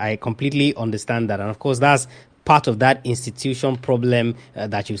I completely understand that. And of course, that's part of that institution problem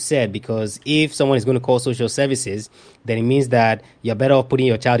that you said, because if someone is going to call social services, then it means that you're better off putting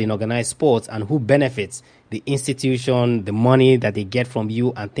your child in organized sports, and who benefits? The institution, the money that they get from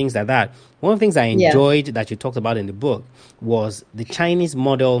you, and things like that. One of the things I enjoyed that you talked about in the book was the Chinese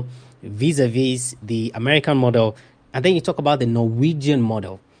model vis-a-vis the American model, and then you talk about the Norwegian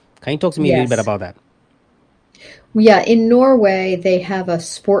model. Can you talk to me a little bit about that? Yeah, in Norway, they have a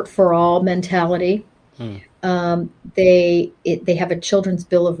sport for all mentality. They have a children's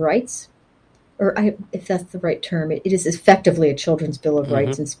bill of rights, or if that's the right term, it is effectively a children's bill of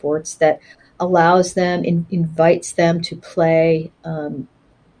rights in sports that allows them, invites them to play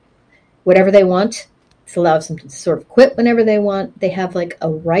whatever they want. It allows them to sort of quit whenever they want. They have like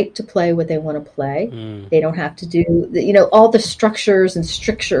a right to play what they want to play. They don't have to do, all the structures and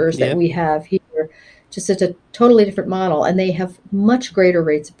strictures that we have here. Just it's a totally different model, and they have much greater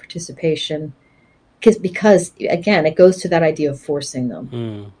rates of participation because again, it goes to that idea of forcing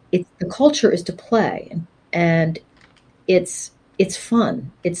them. The culture is to play, and it's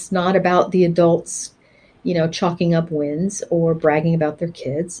fun. It's not about the adults, chalking up wins or bragging about their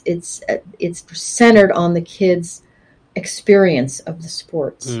kids. It's centered on the kids' experience of the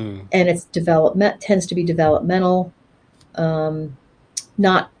sports, and it's tends to be developmental,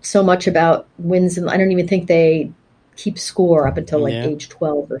 not so much about wins. And I don't even think they keep score up until like age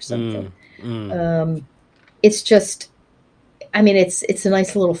 12 or something. It's just, it's a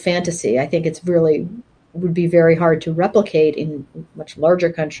nice little fantasy. I think it's really would be very hard to replicate in much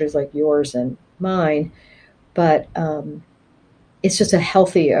larger countries like yours and mine, but it's just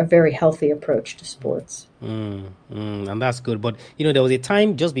a very healthy approach to sports. And that's good. But there was a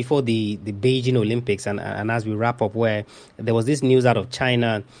time just before the Beijing Olympics, and as we wrap up, where there was this news out of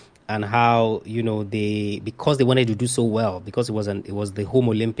China and how because they wanted to do so well, because it was the home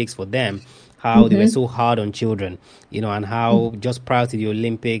Olympics for them, how they were so hard on children, and how just prior to the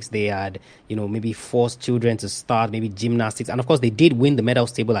Olympics they had maybe forced children to start maybe gymnastics, and of course they did win the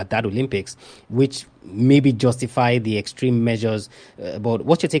medals table at that Olympics, which maybe justify the extreme measures. But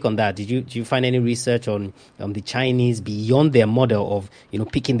what's your take on that? Did you find any research on the Chinese beyond their model of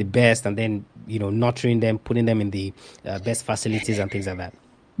picking the best and then nurturing them, putting them in the best facilities and things like that?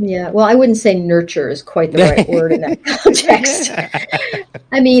 Yeah, well, I wouldn't say nurture is quite the right word in that context.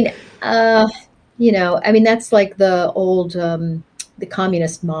 I mean, that's like the old, the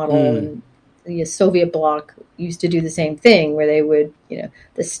communist model, and the Soviet bloc used to do the same thing, where they would,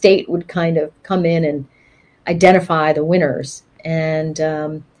 the state would kind of come in and identify the winners, and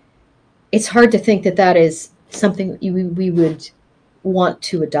it's hard to think that that is something we would want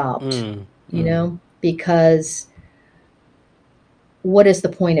to adopt, because what is the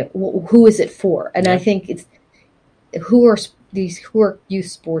point of who is it for? And I think it's who are youth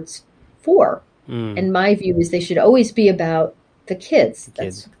sports for? And my view is they should always be about the kids.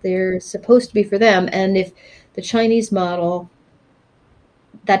 They're supposed to be for them. And if the Chinese model,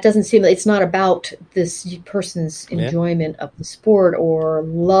 that doesn't seem like it's not about this person's enjoyment of the sport or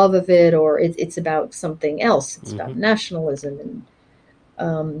love of it, or it's about something else. It's about nationalism,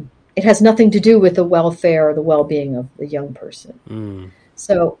 and it has nothing to do with the welfare or the well-being of the young person.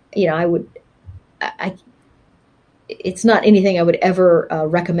 So, it's not anything I would ever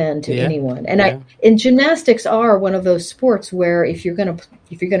recommend to anyone. And and gymnastics are one of those sports where if you're gonna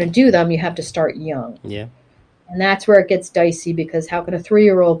do them, you have to start young. Yeah. And that's where it gets dicey, because how can a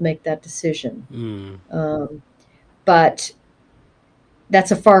 3-year-old make that decision? But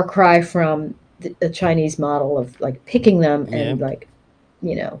that's a far cry from the Chinese model of like picking them and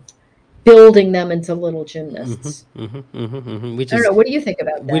building them into little gymnasts. Which I don't know. What do you think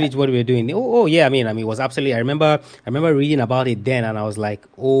about that? Which is what we're doing. Oh yeah. I mean, it was absolutely. I remember reading about it then, and I was like,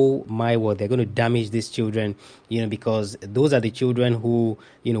 oh my word, they're going to damage these children, because those are the children who,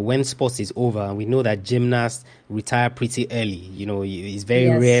 when sports is over, and we know that gymnasts retire pretty early. It's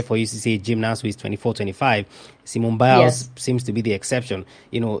very rare for you to see a gymnast who is 24, 25. Simone Biles seems to be the exception.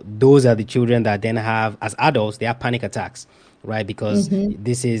 Those are the children that then have, as adults, they have panic attacks. Right, because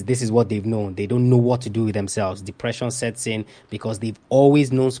this is what they've known. They don't know what to do with themselves. Depression sets in because they've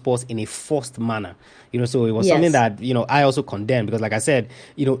always known sports in a forced manner. So it was something that I also condemned, because, like I said,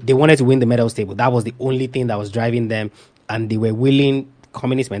 they wanted to win the medals table. That was the only thing that was driving them, and they were willing,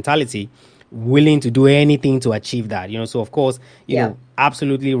 communist mentality, willing to do anything to achieve that. So of course,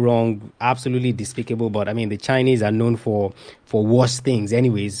 absolutely wrong, absolutely despicable. But I mean, the Chinese are known for worse things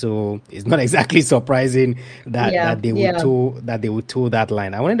anyways, so it's not exactly surprising that they would toe that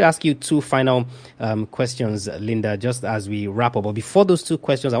line. I wanted to ask you two final questions, Linda, just as we wrap up. But before those two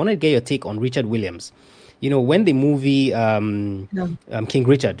questions, I wanted to get your take on Richard Williams. When the movie King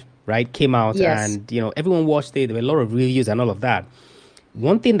Richard, right, came out, and everyone watched it, there were a lot of reviews and all of that.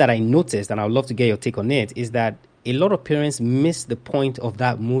 One thing that I noticed, and I'd love to get your take on it, is that a lot of parents miss the point of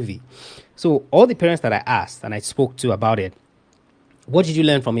that movie. So all the parents that I asked and I spoke to about it, what did you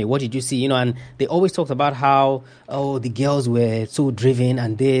learn from it? What did you see? And they always talked about how, the girls were so driven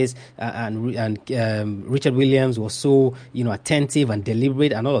and this, and Richard Williams was so, attentive and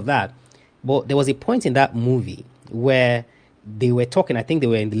deliberate and all of that. But there was a point in that movie where they were talking, I think they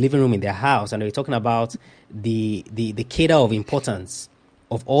were in the living room in their house, and they were talking about the cadre of importance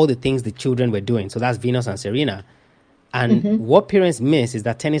of all the things the children were doing. So that's Venus and Serena. And what parents miss is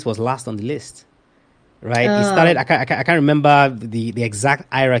that tennis was last on the list. Right? It started, I can't remember the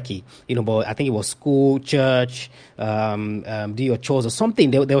exact hierarchy, but I think it was school, church, do your chores or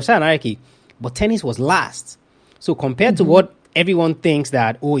something. There was an hierarchy, but tennis was last. So compared to what everyone thinks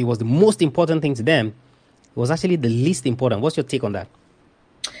that, it was the most important thing to them, it was actually the least important. What's your take on that?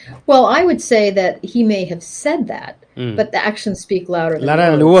 Well, I would say that he may have said that, but the actions speak louder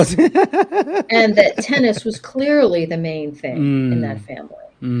than the words. And that tennis was clearly the main thing in that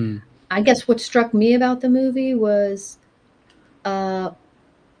family. I guess what struck me about the movie was, I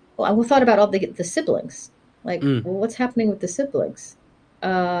thought about all the siblings. Like, well, what's happening with the siblings?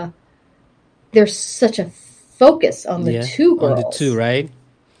 There's such a focus on the two girls. On the two, right?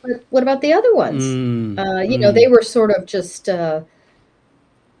 But what about the other ones? They were sort of just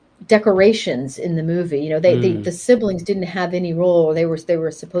decorations in the movie. The siblings didn't have any role. They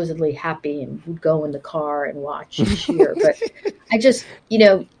were supposedly happy and would go in the car and watch and cheer. But I just,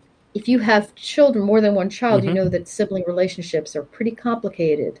 if you have children, more than one child, you know that sibling relationships are pretty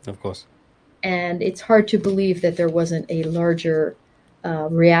complicated. Of course. And it's hard to believe that there wasn't a larger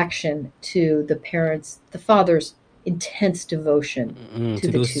reaction to the father's intense devotion to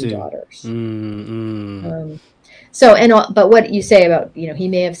the two daughters. But what you say about, he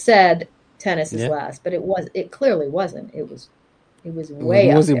may have said tennis is last, but it clearly wasn't. It was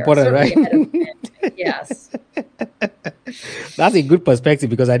way up there. Important, right? Yes. That's a good perspective,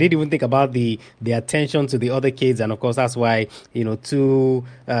 because I didn't even think about the attention to the other kids, and of course that's why two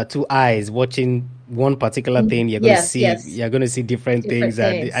eyes watching one particular thing, you're going to see you're going to see different things.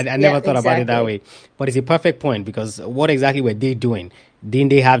 I never thought about it that way, but it's a perfect point, because what exactly were they doing? didn't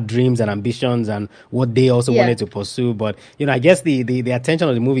they have dreams and ambitions and what they also Yeah. wanted to pursue? But, I guess the attention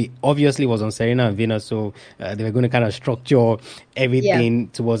of the movie obviously was on Serena and Venus, so they were going to kind of structure everything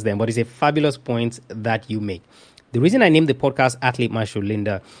towards them. But it's a fabulous point that you make. The reason I named the podcast Athlete Maestro,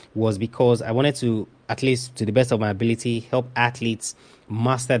 Linda, was because I wanted to, at least to the best of my ability, help athletes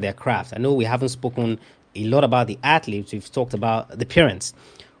master their craft. I know we haven't spoken a lot about the athletes. We've talked about the parents.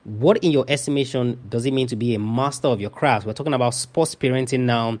 What, in your estimation, does it mean to be a master of your craft? We're talking about sports parenting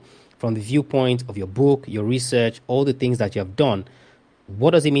now from the viewpoint of your book, your research, all the things that you have done.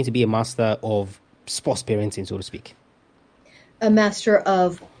 What does it mean to be a master of sports parenting, so to speak? A master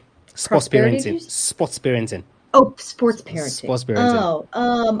of sports parenting. Sports parenting. Oh, sports parenting. Sports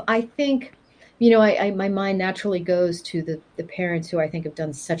parenting. I think, my mind naturally goes to the parents who I think have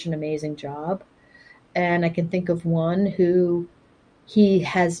done such an amazing job. And I can think of one who he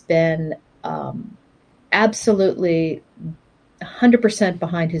has been absolutely 100%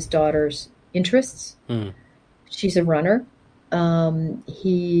 behind his daughter's interests. She's a runner.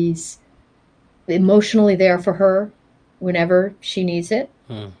 He's emotionally there for her whenever she needs it.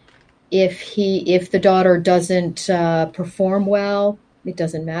 If the daughter doesn't perform well, it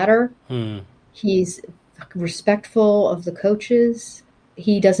doesn't matter. He's respectful of the coaches.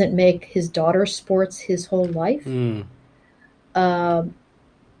 He doesn't make his daughter's sports his whole life.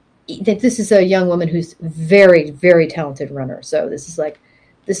 This is a young woman who's very, very talented runner. So this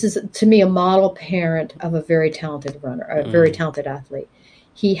is to me a model parent of a very talented runner, a very talented athlete.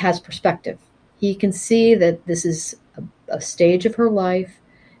 He has perspective. He can see that this is a stage of her life.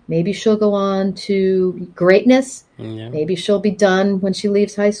 Maybe she'll go on to greatness. Maybe she'll be done when she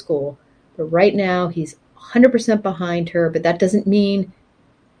leaves high school. But right now, he's 100% behind her. But that doesn't mean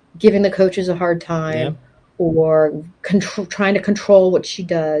giving the coaches a hard time or trying to control what she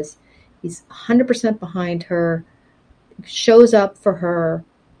does. He's 100% behind her, shows up for her,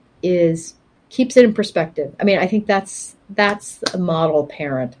 keeps it in perspective. I mean, I think that's a model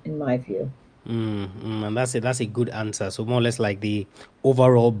parent in my view. And that's a good answer. So more or less like the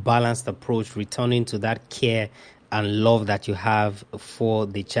overall balanced approach, returning to that care and love that you have for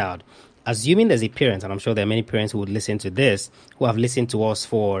the child. Assuming there's a parent, and I'm sure there are many parents who would listen to this, who have listened to us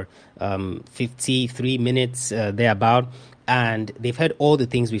for 53 minutes thereabout, and they've heard all the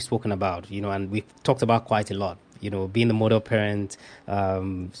things we've spoken about, and we've talked about quite a lot, being the model parent,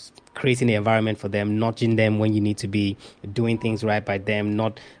 creating the environment for them, nudging them when you need to be, doing things right by them,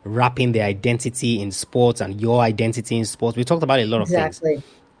 not wrapping their identity in sports and your identity in sports. We talked about a lot of things.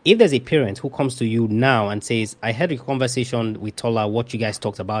 If there's a parent who comes to you now and says, I had a conversation with Tola, what you guys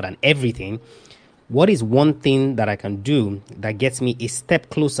talked about and everything, what is one thing that I can do that gets me a step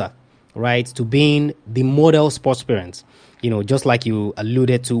closer, right, to being the model sports parent? Just like you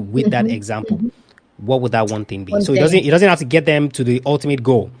alluded to with that example. What would that one thing be? It doesn't have to get them to the ultimate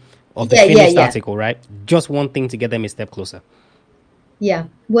goal of the finished article, right? Just one thing to get them a step closer. Yeah.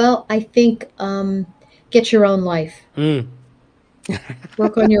 Well, I think get your own life.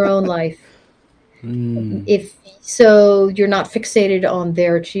 Work on your own life. If so, you're not fixated on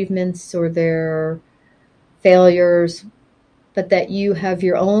their achievements or their failures, but that you have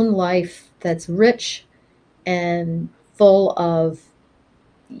your own life that's rich and full of,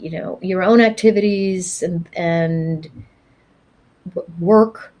 your own activities and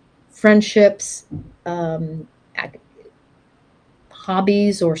work, friendships,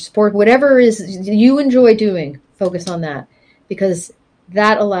 hobbies or sport, whatever it is you enjoy doing, focus on that, because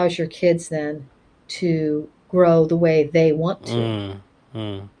that allows your kids then to grow the way they want to.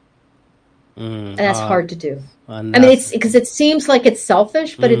 And that's hard to do. It's because it seems like it's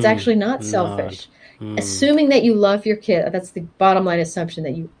selfish, but it's actually not selfish. Assuming that you love your kid, that's the bottom line assumption,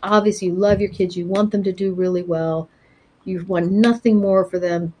 that you obviously love your kids, you want them to do really well. You want nothing more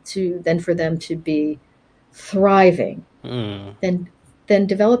than for them to be thriving. Then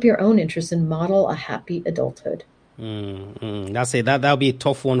develop your own interests and model a happy adulthood. That's it. That'll be a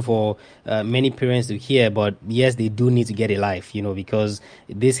tough one for many parents to hear, but yes, they do need to get a life, because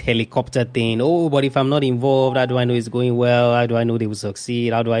this helicopter thing, but if I'm not involved, how do I know it's going well? How do I know they will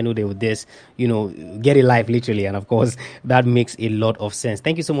succeed? How do I know they will this? Get a life, literally. And of course, that makes a lot of sense.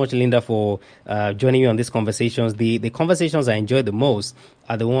 Thank you so much, Linda, for joining me on these conversations. The conversations I enjoy the most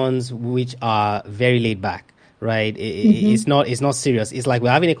are the ones which are very laid back. Right. It's not serious. It's like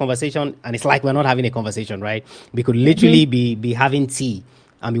we're having a conversation and it's like we're not having a conversation, right? We could literally be having tea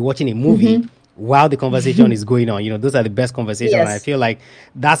and be watching a movie while the conversation is going on. Those are the best conversations. Yes. And I feel like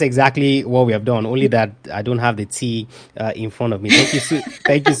that's exactly what we have done, only that I don't have the tea in front of me.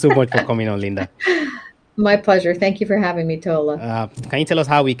 Thank you so much for coming on, Linda. My pleasure. Thank you for having me, Tola. Can you tell us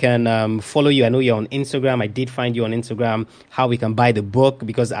how we can follow you? I know you're on Instagram. I did find you on Instagram. How we can buy the book,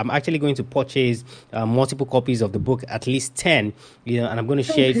 because I'm actually going to purchase multiple copies of the book, at least 10, and I'm going to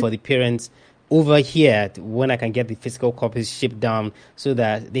share it for the parents over here when I can get the physical copies shipped down so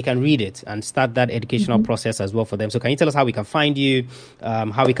that they can read it and start that educational process as well for them. So can you tell us how we can find you,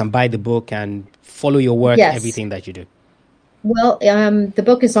 how we can buy the book and follow your work, Yes. everything that you do? Well, the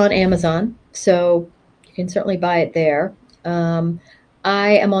book is on Amazon, so you can certainly buy it there. I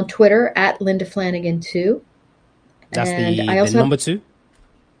am on Twitter at Linda Flanagan 2. That's And the I also number 2?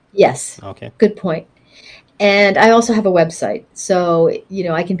 Yes. Okay. Good point. And I also have a website. So,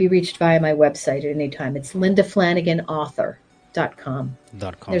 I can be reached via my website at any time. It's lindaflanaganauthor.com.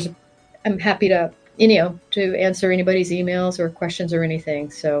 I'm happy to answer anybody's emails or questions or anything.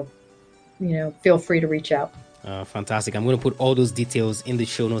 So, feel free to reach out. Fantastic. I'm going to put all those details in the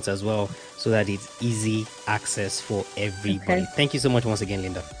show notes as well so that it's easy access for everybody. Okay. Thank you so much once again,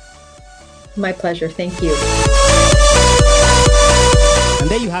 Linda. My pleasure. Thank you. And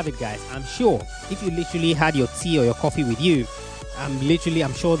there you have it, guys. I'm sure if you literally had your tea or your coffee with you, I'm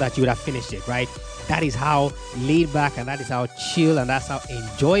sure that you would have finished it, right? That is how laid back and that is how chill and that's how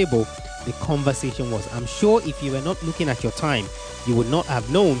enjoyable the conversation was. I'm sure if you were not looking at your time, you would not have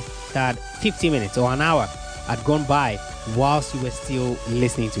known that 15 minutes or an hour had gone by whilst you were still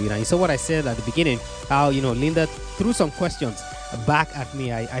listening to it. And you saw what I said at the beginning, how, Linda threw some questions back at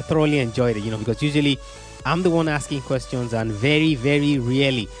me. I thoroughly enjoyed it, because usually I'm the one asking questions and very, very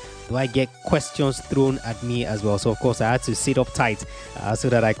rarely do I get questions thrown at me as well. So, of course, I had to sit up tight so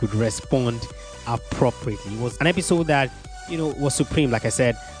that I could respond appropriately. It was an episode that, was supreme, like I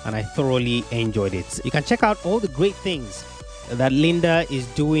said, and I thoroughly enjoyed it. You can check out all the great things that Linda is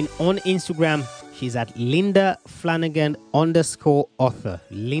doing on Instagram. She's at Linda Flanagan _author.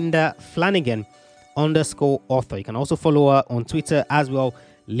 Linda Flanagan _author. You can also follow her on Twitter as well,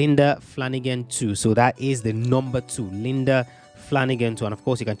 Linda Flanagan 2. So that is the number 2, Linda Flanagan 2. And of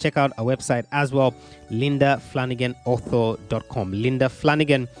course, you can check out our website as well, lindaflanaganauthor.com.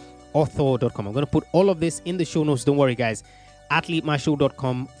 lindaflanaganauthor.com. I'm going to put all of this in the show notes. Don't worry, guys.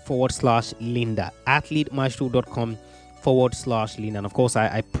 athletemaestro.com/Linda. athletemaestro.com/Linda. And of course,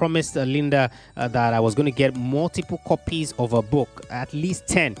 I promised Linda that I was going to get multiple copies of a book, at least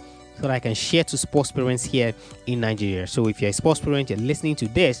 10, so that I can share to sports parents here in Nigeria. So if you're a sports parent, you're listening to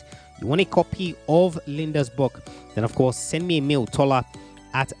this, you want a copy of Linda's book, then of course, send me a mail,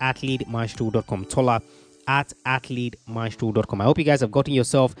 tola@athletemaestro.com. tola@athletemaestro.com. I hope you guys have gotten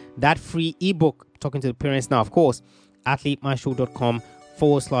yourself that free ebook, Talking to the Parents Now. Of course,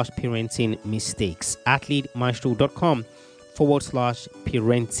 athletemaestro.com/parenting mistakes.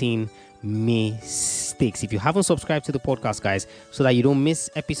 athletemaestro.com/parenting mistakes. If you haven't subscribed to the podcast, guys, so that you don't miss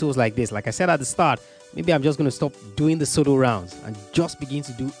episodes like this, like I said at the start, maybe I'm just going to stop doing the solo rounds and just begin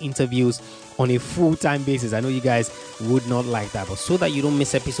to do interviews on a full-time basis. I know you guys would not like that, but so that you don't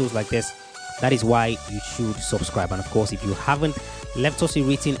miss episodes like this, that is why you should subscribe. And of course, if you haven't left us a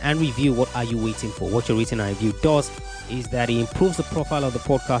rating and review, what are you waiting for? What your rating and review does is that it improves the profile of the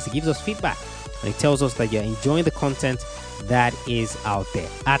podcast. It gives us feedback and it tells us that you're enjoying the content that is out there.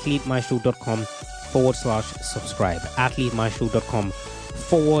 athletemaestro.com/subscribe.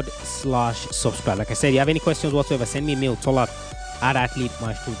 athletemaestro.com/subscribe. Like I said, if you have any questions whatsoever, send me a mail,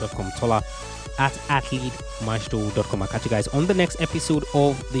 tola@athletemaestro.com. tola@athletemaestro.com. I'll catch you guys on the next episode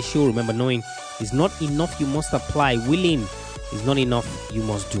of the show. Remember, knowing is not enough, you must apply. Willing is not enough, you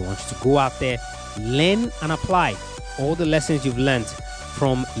must do. I want you to go out there, learn and apply all the lessons you've learned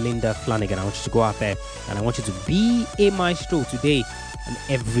from Linda Flanagan. I want you to go out there and I want you to be a maestro today and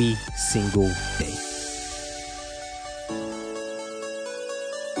every single day.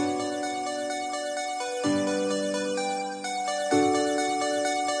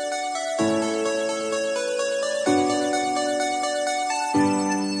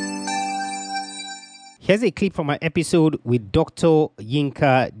 Here's a clip from my episode with Dr.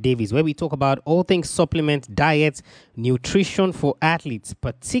 Yinka Davis, where we talk about all things supplement, diet, nutrition for athletes,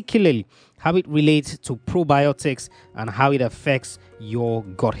 particularly how it relates to probiotics and how it affects your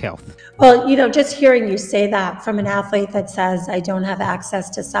gut health. Well, just hearing you say that from an athlete that says, I don't have access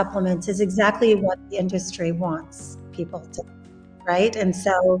to supplements, is exactly what the industry wants people to, right? And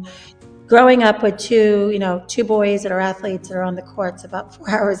so growing up with two boys that are athletes that are on the courts about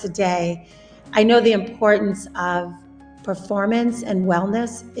 4 hours a day, I know the importance of performance and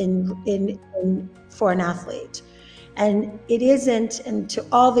wellness in for an athlete. And it isn't, and to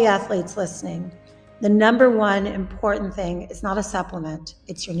all the athletes listening, the number one important thing is not a supplement,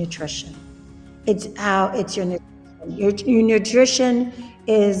 it's your nutrition. It's your nutrition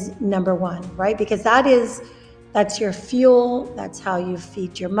is number one, right? Because that's your fuel. That's how you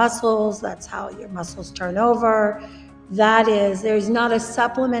feed your muscles. That's how your muscles turn over. There's not a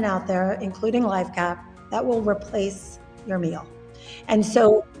supplement out there, including LifeCap, that will replace your meal. And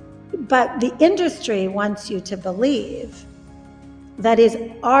so, but the industry wants you to believe that is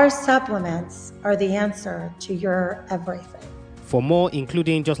our supplements are the answer to your everything. For more,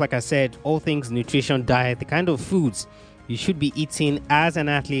 including, just like I said, all things nutrition, diet, the kind of foods you should be eating as an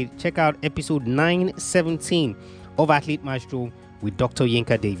athlete, check out episode 917 of Athlete Maestro with Dr.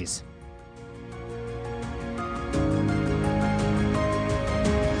 Yinka Davis.